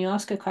when you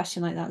ask a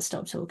question like that,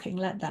 stop talking,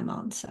 let them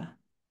answer.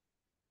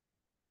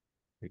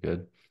 Very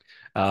good.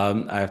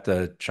 I have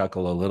to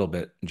chuckle a little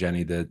bit,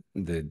 Jenny.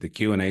 The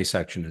Q&A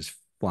section is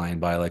flying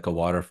by like a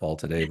waterfall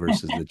today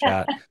versus the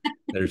chat.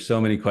 There's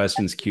so many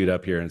questions queued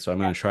up here, and so I'm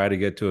going to try to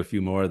get to a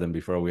few more of them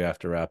before we have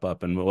to wrap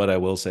up. And what I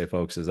will say,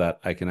 folks, is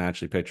that I can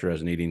actually picture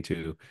us needing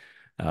to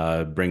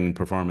bring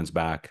performance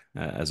back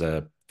as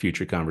a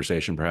future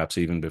conversation, perhaps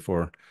even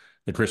before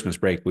the Christmas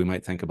break. We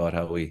might think about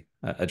how we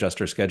adjust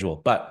our schedule.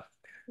 But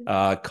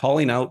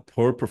calling out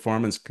poor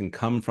performance can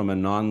come from a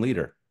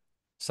non-leader,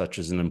 such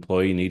as an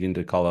employee needing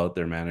to call out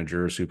their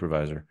manager or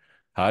supervisor.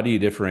 How do you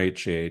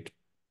differentiate?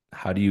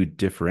 How do you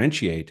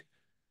differentiate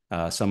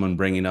someone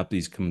bringing up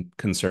these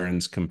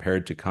concerns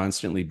compared to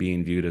constantly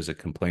being viewed as a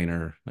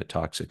complainer, a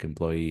toxic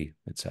employee,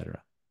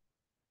 etc.?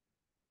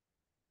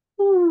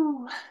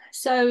 Ooh.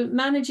 So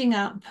managing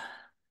up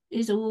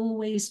is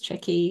always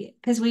tricky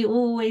because we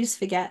always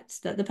forget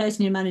that the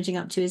person you're managing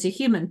up to is a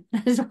human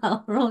as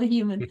well. We're all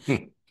human.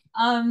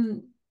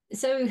 Um,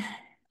 so,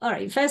 all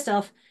right, first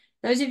off,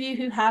 those of you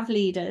who have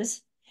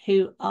leaders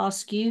who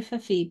ask you for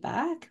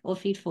feedback or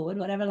feed forward,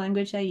 whatever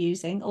language they're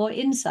using, or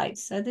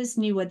insights. So this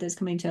new word that's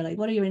coming to like,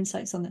 what are your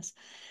insights on this?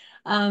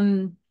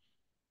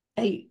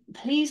 Hey,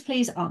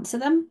 please answer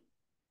them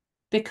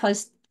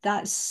because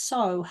that's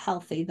so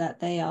healthy that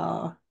they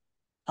are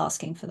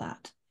asking for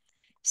that.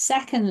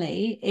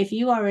 Secondly, if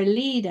you are a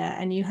leader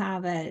and you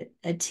have a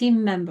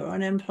team member or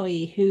an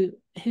employee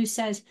who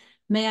says,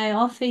 may I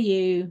offer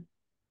you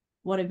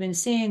what I've been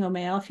seeing, or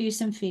may I offer you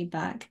some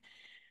feedback?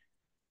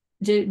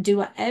 Do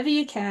whatever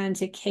you can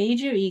to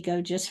cage your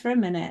ego just for a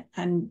minute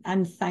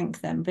and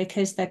thank them,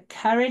 because the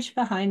courage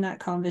behind that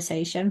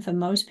conversation for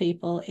most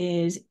people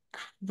is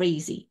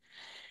crazy.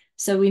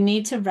 So we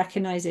need to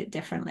recognize it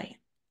differently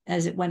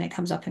as it when it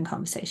comes up in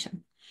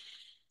conversation.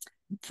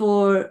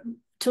 For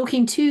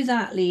talking to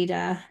that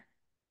leader,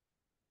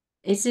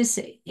 it's this: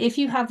 if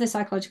you have the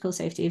psychological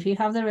safety, if you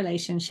have the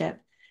relationship,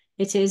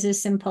 it is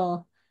as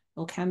simple,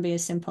 or can be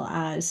as simple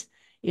as,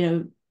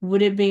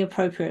 would it be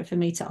appropriate for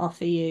me to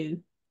offer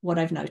you what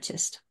I've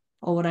noticed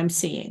or what I'm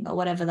seeing or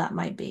whatever that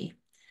might be?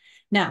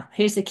 Now,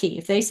 here's the key.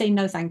 If they say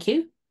no, thank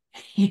you,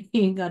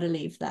 you got to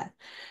leave that.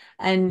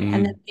 And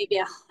there may be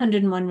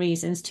 101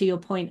 reasons, to your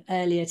point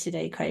earlier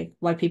today, Craig,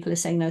 why people are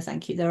saying no,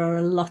 thank you. There are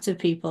a lot of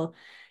people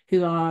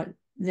who are,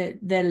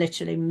 they're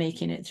literally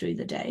making it through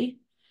the day,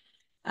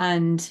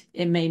 and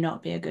it may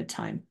not be a good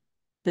time.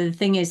 But the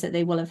thing is that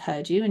they will have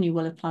heard you and you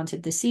will have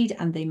planted the seed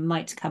and they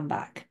might come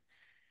back.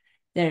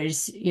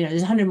 There's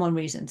 101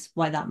 reasons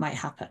why that might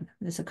happen.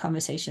 There's a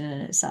conversation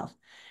in itself.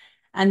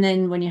 And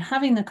then when you're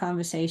having the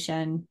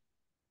conversation,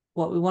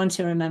 what we want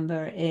to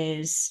remember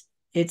is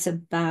it's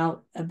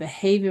about a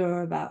behavior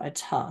or about a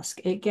task.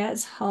 It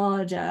gets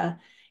harder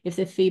if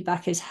the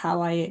feedback is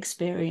how I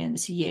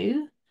experience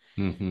you.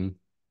 Mm-hmm.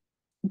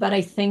 But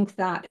I think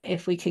that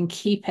if we can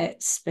keep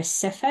it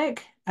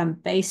specific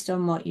and based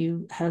on what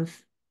you have,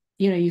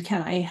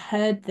 I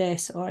heard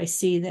this or I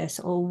see this,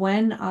 or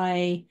when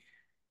I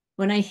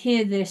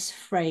hear this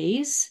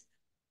phrase,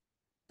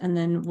 and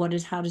then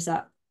what's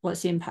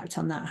the impact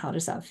on that? How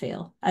does that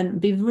feel? And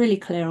be really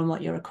clear on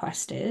what your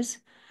request is.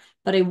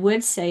 But I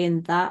would say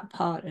in that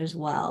part as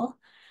well,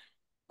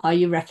 are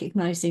you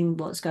recognizing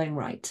what's going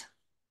right?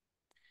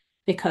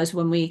 Because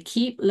when we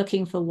keep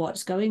looking for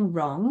what's going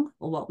wrong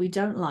or what we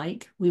don't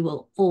like, we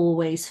will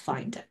always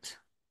find it.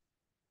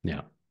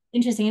 Yeah.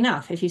 Interesting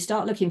enough, if you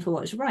start looking for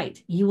what's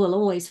right, you will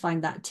always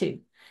find that too.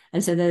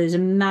 And so there's a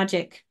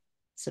magic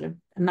sort of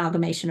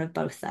amalgamation of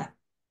both there.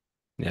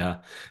 Yeah,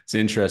 it's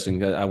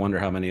interesting. I wonder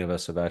how many of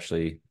us have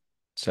actually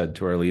said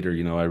to our leader,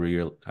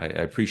 I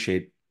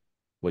appreciate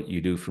what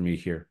you do for me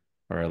here,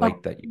 or I Oh,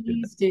 like that you did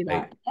that, please do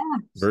right? that. Yeah.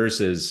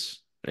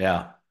 Versus,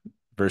 yeah,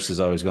 versus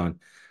always going,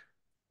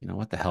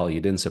 what the hell,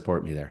 you didn't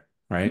support me there,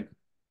 right?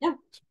 Yeah.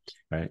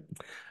 Right.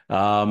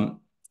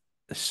 Um,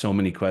 so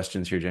many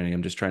questions here, Jenny.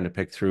 I'm just trying to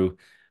pick through.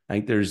 I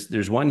think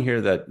there's one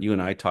here that you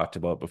and I talked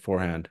about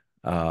beforehand.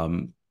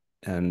 And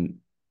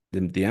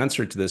the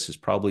answer to this is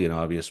probably an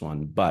obvious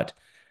one, but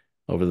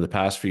over the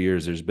past few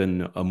years, there's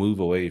been a move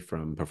away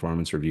from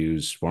performance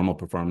reviews, formal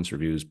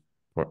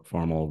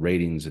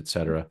ratings, et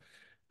cetera.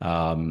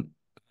 Um,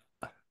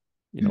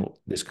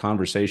 this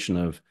conversation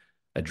of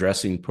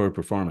addressing poor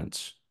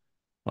performance.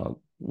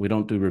 Well, we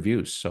don't do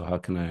reviews, so how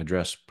can I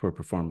address poor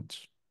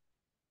performance?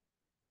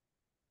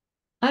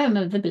 I am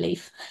of the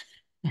belief.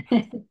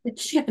 And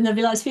there'll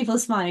be lots of people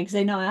smiling because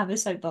they know I have a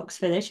soapbox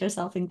for this,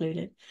 yourself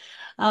included.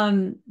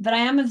 But I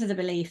am of the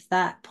belief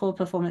that poor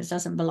performance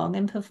doesn't belong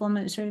in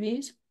performance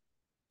reviews.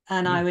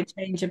 And I Hmm. would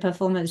change a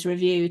performance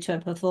review to a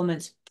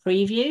performance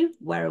preview.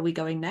 Where are we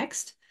going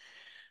next?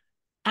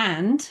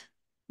 And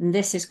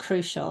this is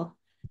crucial.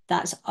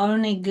 That's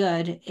only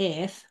good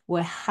if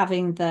we're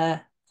having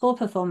the poor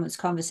performance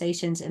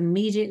conversations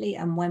immediately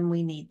and when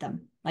we need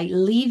them. Like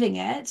leaving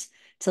it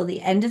till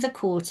the end of the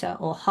quarter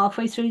or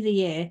halfway through the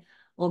year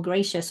or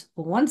gracious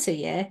once a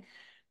year,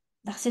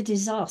 that's a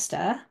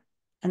disaster.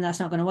 And that's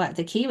not going to work.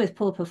 The key with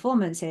poor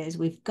performance is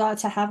we've got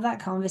to have that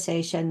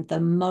conversation the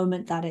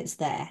moment that it's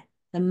there,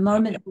 the Yeah.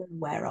 moment we're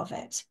aware of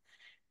it.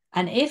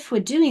 And if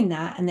we're doing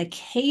that and the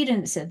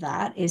cadence of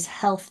that is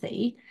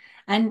healthy,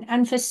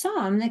 and for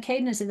some, the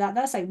cadence of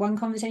that's like one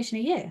conversation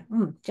a year.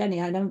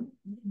 Jenny,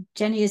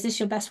 Jenny, is this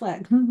your best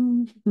work?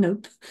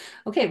 Nope.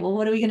 Okay, well,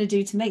 what are we going to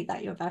do to make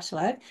that your best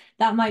work?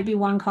 That might be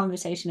one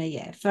conversation a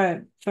year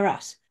for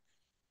us.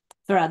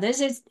 For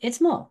others,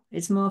 it's more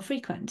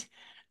frequent.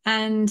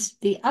 And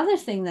the other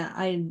thing that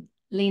I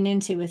lean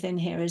into within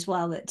here as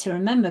well that to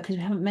remember, because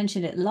we haven't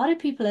mentioned it, a lot of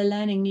people are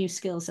learning new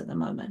skills at the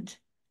moment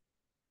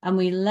and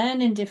we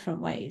learn in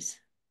different ways.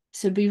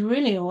 So be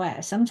really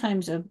aware.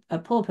 Sometimes a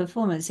poor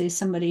performance is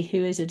somebody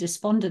who is a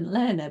despondent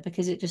learner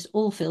because it just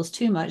all feels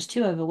too much,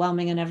 too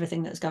overwhelming, and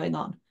everything that's going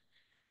on.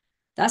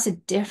 That's a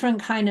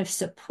different kind of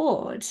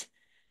support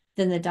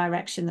than the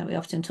direction that we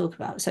often talk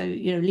about. So,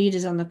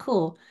 leaders on the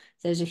call,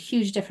 there's a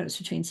huge difference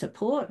between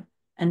support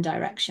and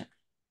direction.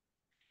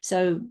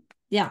 So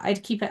yeah,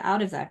 I'd keep it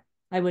out of there.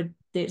 I would.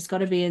 It's got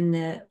to be in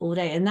there all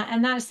day, and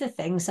that's the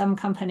thing. Some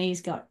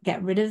companies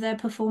get rid of their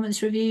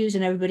performance reviews,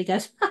 and everybody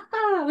goes,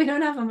 "We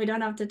don't have them. We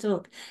don't have to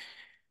talk."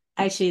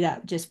 Actually,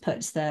 that just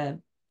puts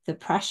the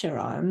pressure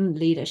on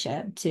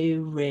leadership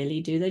to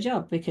really do the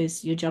job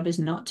because your job is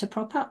not to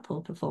prop up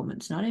poor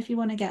performance, not if you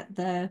want to get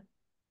the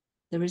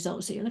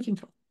results that you're looking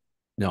for.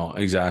 No,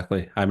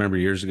 exactly. I remember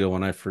years ago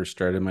when I first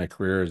started my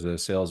career as a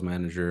sales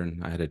manager,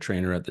 and I had a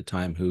trainer at the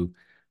time who,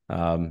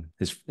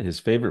 his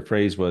favorite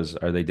phrase was,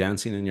 "Are they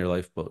dancing in your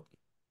lifeboat?"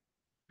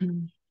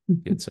 You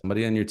had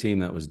somebody on your team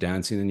that was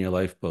dancing in your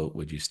lifeboat.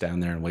 Would you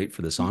stand there and wait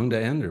for the song to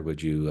end, or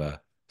would you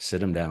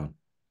sit them down?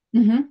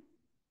 Mm-hmm.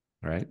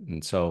 Right.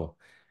 And so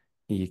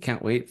you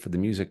can't wait for the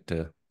music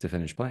to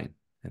finish playing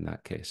in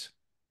that case.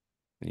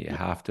 You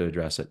have to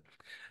address it.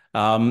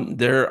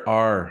 There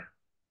are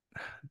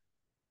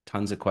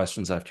tons of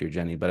questions after your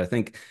Jenny, but I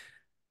think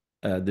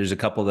there's a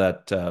couple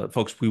that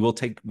folks we will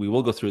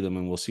go through them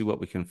and we'll see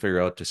what we can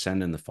figure out to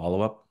send in the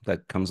follow-up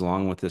that comes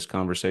along with this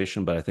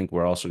conversation. But I think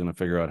we're also going to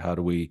figure out how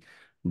do we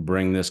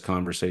bring this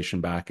conversation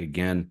back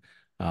again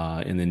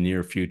in the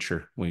near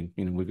future.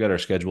 We've got our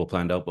schedule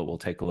planned out, but we'll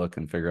take a look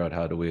and figure out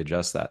how do we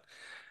adjust that.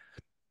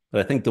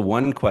 But I think the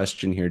one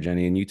question here,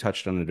 Jenny, and you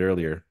touched on it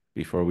earlier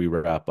before we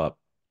wrap up,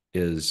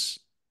 is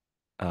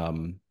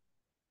um,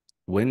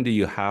 when do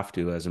you have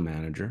to, as a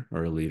manager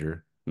or a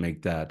leader,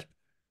 make that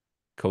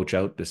coach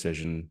out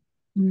decision?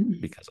 Mm-hmm.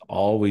 Because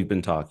all we've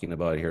been talking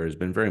about here has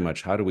been very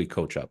much how do we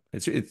coach up?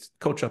 It's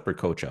coach up or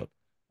coach out,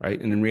 right?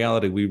 And in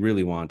reality,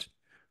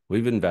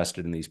 we've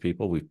invested in these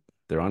people.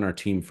 They're on our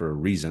team for a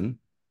reason,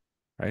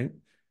 right?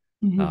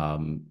 Mm-hmm.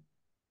 Um,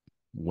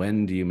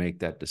 when do you make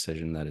that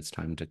decision that it's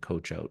time to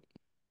coach out?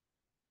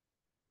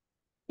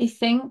 I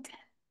think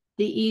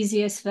the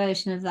easiest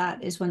version of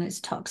that is when it's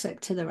toxic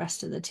to the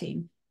rest of the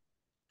team.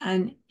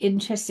 And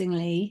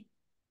interestingly,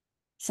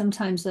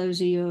 sometimes they're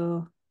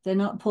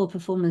not poor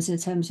performance in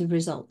terms of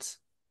results.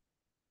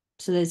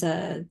 So there's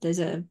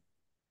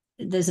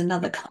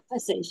another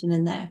conversation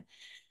in there.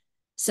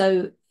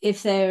 So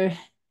if they're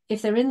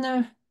in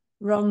the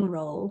wrong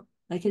role,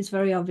 like it's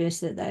very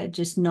obvious that they're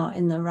just not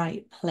in the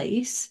right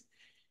place.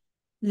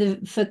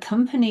 For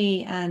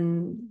company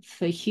and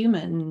for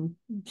human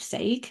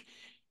sake,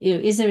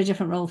 is there a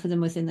different role for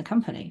them within the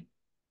company?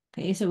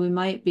 Okay, so we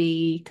might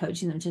be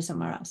coaching them to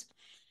somewhere else.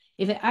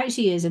 If it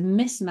actually is a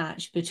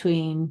mismatch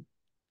between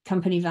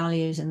company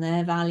values and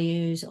their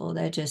values, or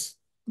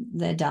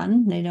they're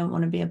done, they don't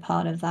want to be a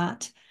part of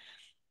that.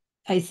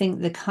 I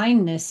think the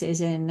kindness is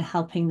in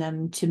helping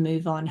them to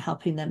move on,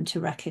 helping them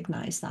to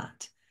recognize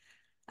that.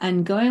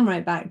 And going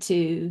right back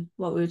to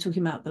what we were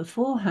talking about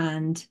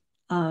beforehand,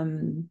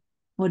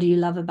 what do you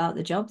love about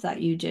the job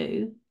that you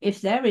do?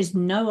 If there is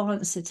no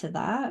answer to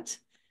that,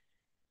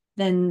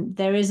 then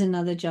there is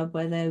another job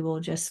where they will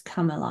just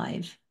come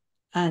alive.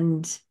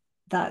 And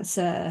that's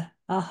a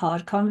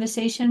hard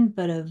conversation,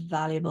 but a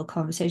valuable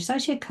conversation. It's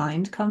actually a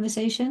kind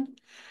conversation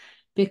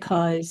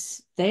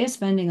because they are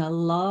spending a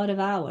lot of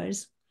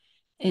hours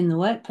in the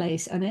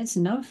workplace and it's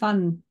no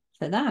fun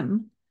for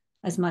them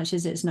as much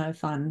as it's no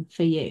fun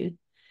for you.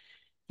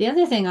 The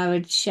other thing I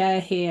would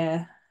share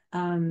here,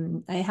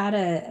 I had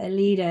a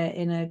leader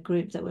in a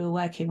group that we were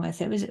working with.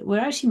 We're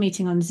actually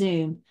meeting on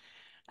Zoom,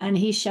 and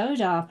he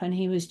showed up and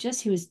he was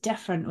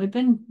different. We've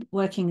been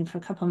working for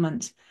a couple of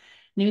months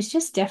and he was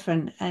just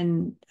different.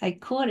 And I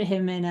caught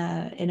him in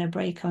a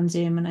break on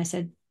Zoom and I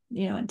said,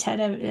 Ted,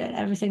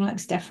 everything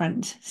looks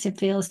different. It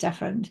feels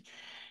different.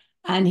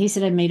 And he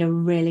said, I made a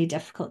really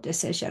difficult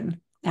decision.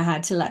 I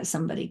had to let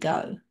somebody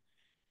go.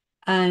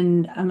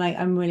 And I'm like,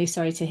 I'm really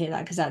sorry to hear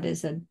that because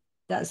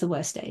that's the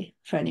worst day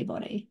for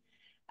anybody.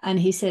 And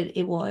he said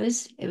it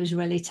was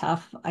really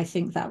tough. I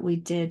think that we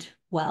did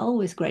well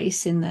with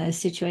Grace in the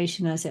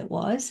situation as it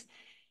was.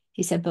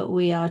 He said, but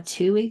we are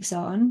 2 weeks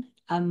on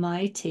and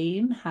my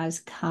team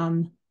has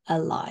come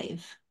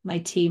alive. My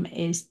team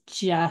is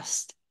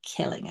just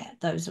killing it.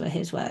 Those were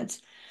his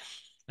words.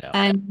 Yeah.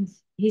 And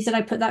he said,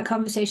 I put that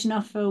conversation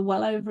off for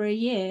well over a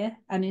year.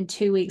 And in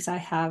 2 weeks, I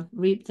have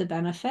reaped the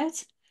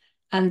benefit.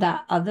 And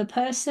that other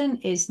person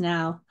is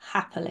now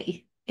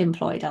happily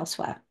employed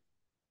elsewhere.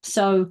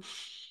 So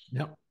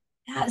Yeah.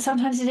 yeah,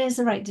 sometimes it is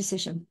the right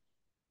decision.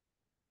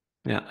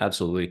 Yeah,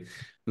 absolutely.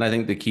 And I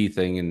think the key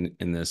thing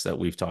in this that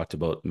we've talked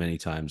about many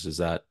times is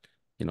that,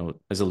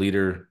 as a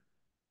leader,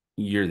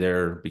 you're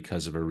there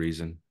because of a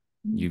reason.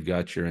 You've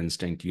got your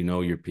instinct, you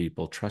know your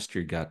people, trust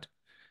your gut,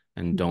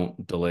 and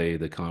don't delay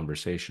the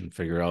conversation.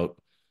 Figure out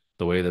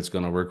the way that's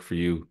going to work for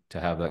you to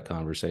have that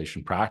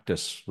conversation.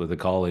 Practice with a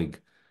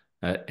colleague,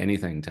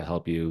 anything to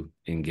help you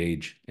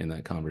engage in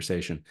that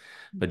conversation.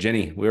 But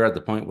Jenny, we're at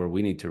the point where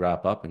we need to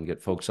wrap up and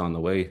get folks on the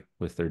way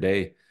with their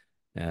day.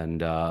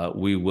 And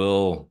we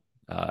will,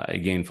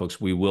 again,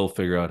 folks, we will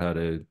figure out how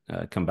to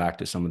come back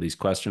to some of these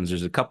questions.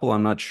 There's a couple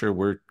I'm not sure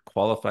we're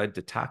qualified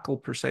to tackle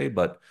per se,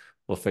 but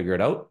we'll figure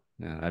it out.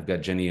 I've got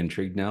Jenny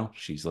intrigued now.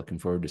 She's looking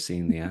forward to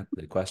seeing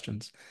the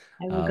questions.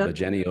 I will go. But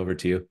Jenny, over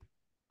to you.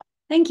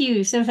 Thank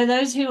you. So, for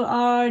those who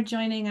are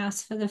joining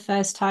us for the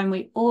first time,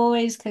 we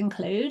always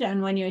conclude,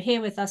 and when you're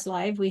here with us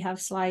live, we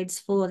have slides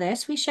for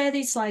this. We share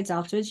these slides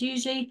afterwards,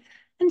 usually,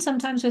 and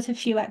sometimes with a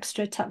few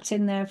extra tucked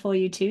in there for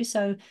you too.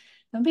 So,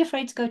 don't be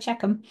afraid to go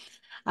check them.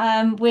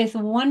 With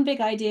one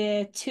big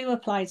idea, two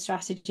applied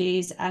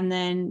strategies, and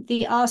then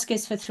the ask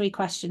is for 3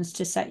 questions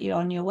to set you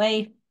on your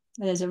way.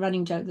 There's a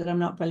running joke that I'm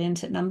not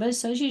brilliant at numbers,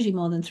 so it's usually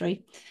more than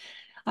 3.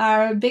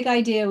 Our big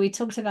idea, we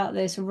talked about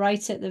this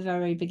right at the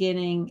very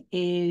beginning,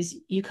 is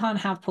you can't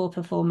have poor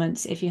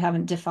performance if you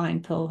haven't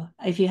defined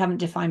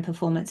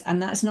performance.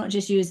 And that's not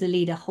just you as the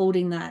leader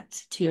holding that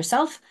to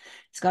yourself.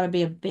 It's got to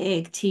be a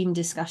big team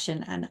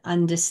discussion and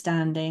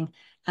understanding,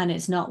 and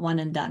it's not one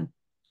and done.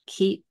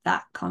 Keep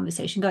that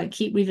conversation going.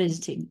 Keep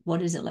revisiting.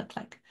 What does it look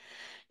like?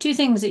 2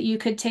 things that you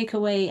could take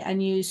away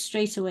and use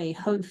straight away,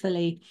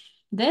 hopefully.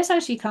 This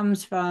actually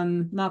comes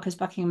from Marcus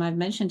Buckingham. I've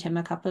mentioned him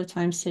a couple of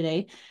times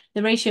today.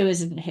 The ratio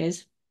isn't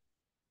his,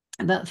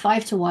 but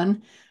 5 to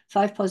 1,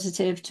 5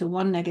 positive to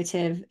 1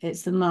 negative.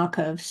 It's the mark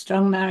of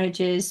strong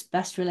marriages,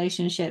 best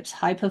relationships,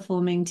 high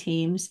performing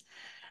teams.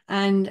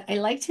 And I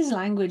liked his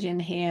language in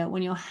here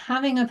when you're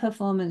having a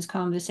performance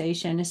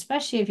conversation,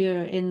 especially if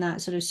you're in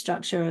that sort of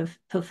structure of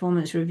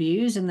performance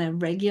reviews and they're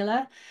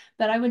regular.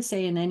 But I would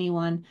say in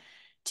anyone,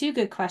 2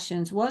 good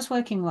questions. What's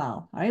working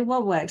well? All right,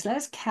 what works?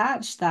 Let's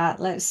catch that.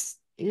 Let's,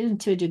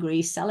 to a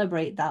degree,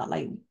 celebrate that.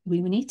 Like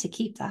we need to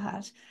keep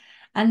that.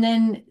 And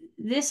then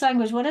this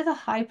language, what are the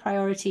high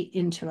priority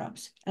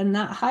interrupts? And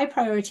that high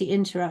priority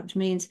interrupt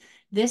means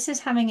this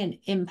is having an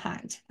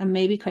impact and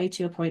maybe Craig,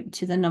 to your point,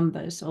 to the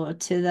numbers or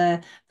to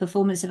the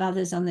performance of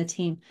others on the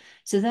team.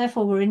 So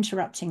therefore we're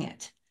interrupting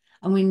it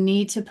and we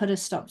need to put a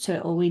stop to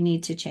it or we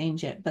need to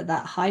change it. But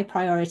that high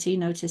priority,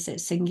 notice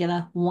it's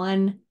singular,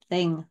 one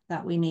thing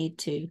that we need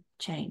to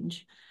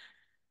change.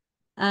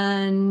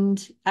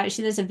 And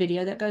actually there's a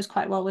video that goes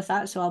quite well with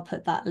that. So I'll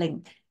put that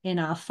link in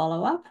our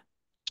follow-up.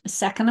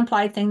 Second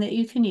applied thing that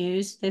you can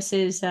use, this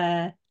is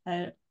a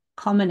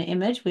common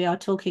image. We are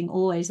talking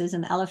always, there's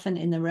an elephant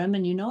in the room,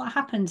 and you know what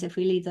happens if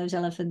we leave those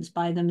elephants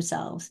by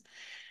themselves.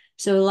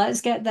 So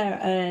let's get there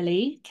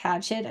early,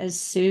 catch it as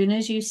soon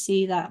as you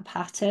see that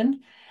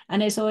pattern.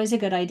 And it's always a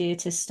good idea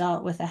to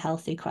start with a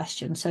healthy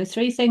question. So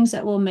 3 things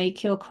that will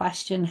make your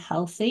question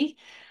healthy.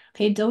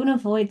 Okay, don't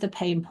avoid the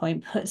pain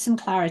point. Put some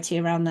clarity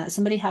around that.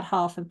 Somebody had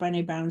half of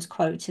Brené Brown's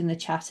quote in the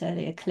chat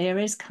earlier. Clear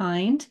is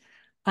kind,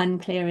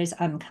 unclear is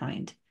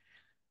unkind.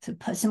 So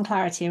put some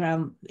clarity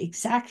around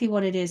exactly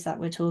what it is that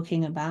we're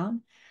talking about.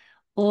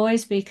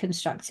 Always be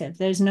constructive.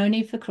 There's no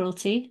need for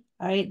cruelty,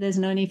 all right? There's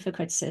no need for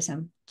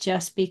criticism.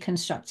 Just be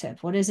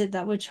constructive. What is it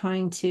that we're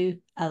trying to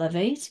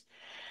elevate?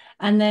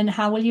 And then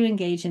how will you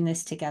engage in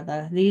this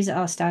together? These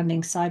are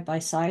standing side by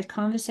side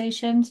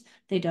conversations.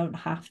 They don't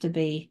have to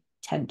be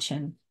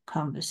tension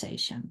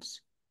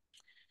conversations.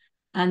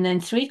 And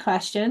then 3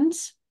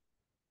 questions.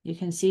 You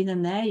can see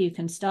them there. You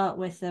can start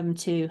with them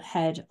to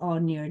head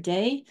on your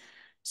day.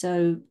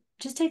 So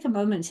just take a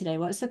moment today.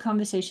 What's the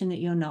conversation that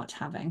you're not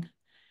having?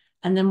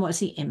 And then what's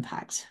the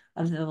impact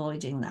of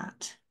avoiding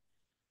that?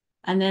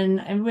 And then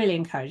I really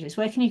encourage this.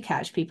 Where can you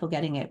catch people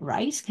getting it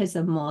right? Because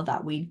the more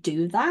that we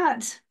do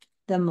that,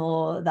 the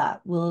more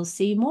that we'll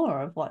see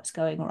more of what's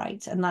going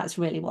right. And that's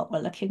really what we're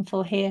looking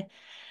for here.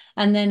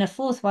 And then a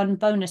fourth one,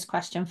 bonus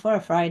question for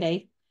a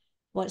Friday.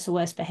 What's the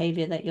worst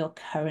behavior that you're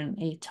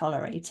currently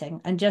tolerating?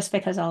 And just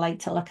because I like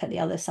to look at the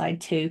other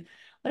side too,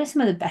 what are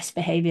some of the best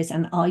behaviors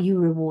and are you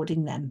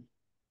rewarding them?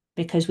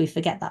 Because we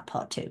forget that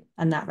part too.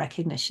 And that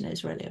recognition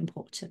is really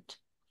important.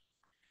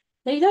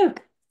 There you go.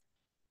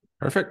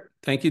 Perfect.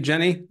 Thank you,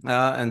 Jenny.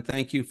 And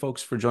thank you,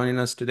 folks, for joining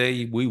us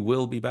today. We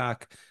will be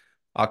back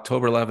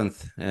October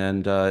 11th,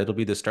 and it'll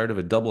be the start of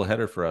a double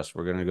header for us.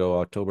 We're going to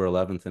go October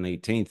 11th and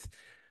 18th.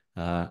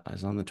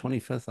 As on the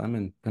 25th,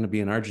 going to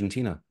be in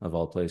Argentina, of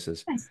all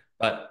places. Nice.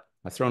 But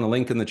I've thrown a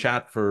link in the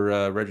chat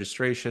for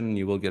registration.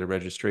 You will get a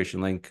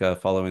registration link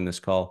following this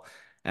call.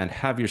 And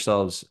have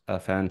yourselves a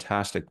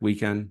fantastic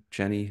weekend.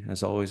 Jenny,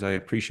 as always, I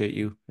appreciate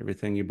you,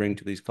 everything you bring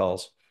to these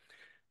calls.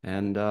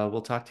 And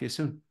we'll talk to you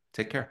soon.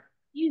 Take care.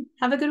 You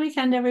have a good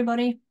weekend,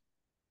 everybody.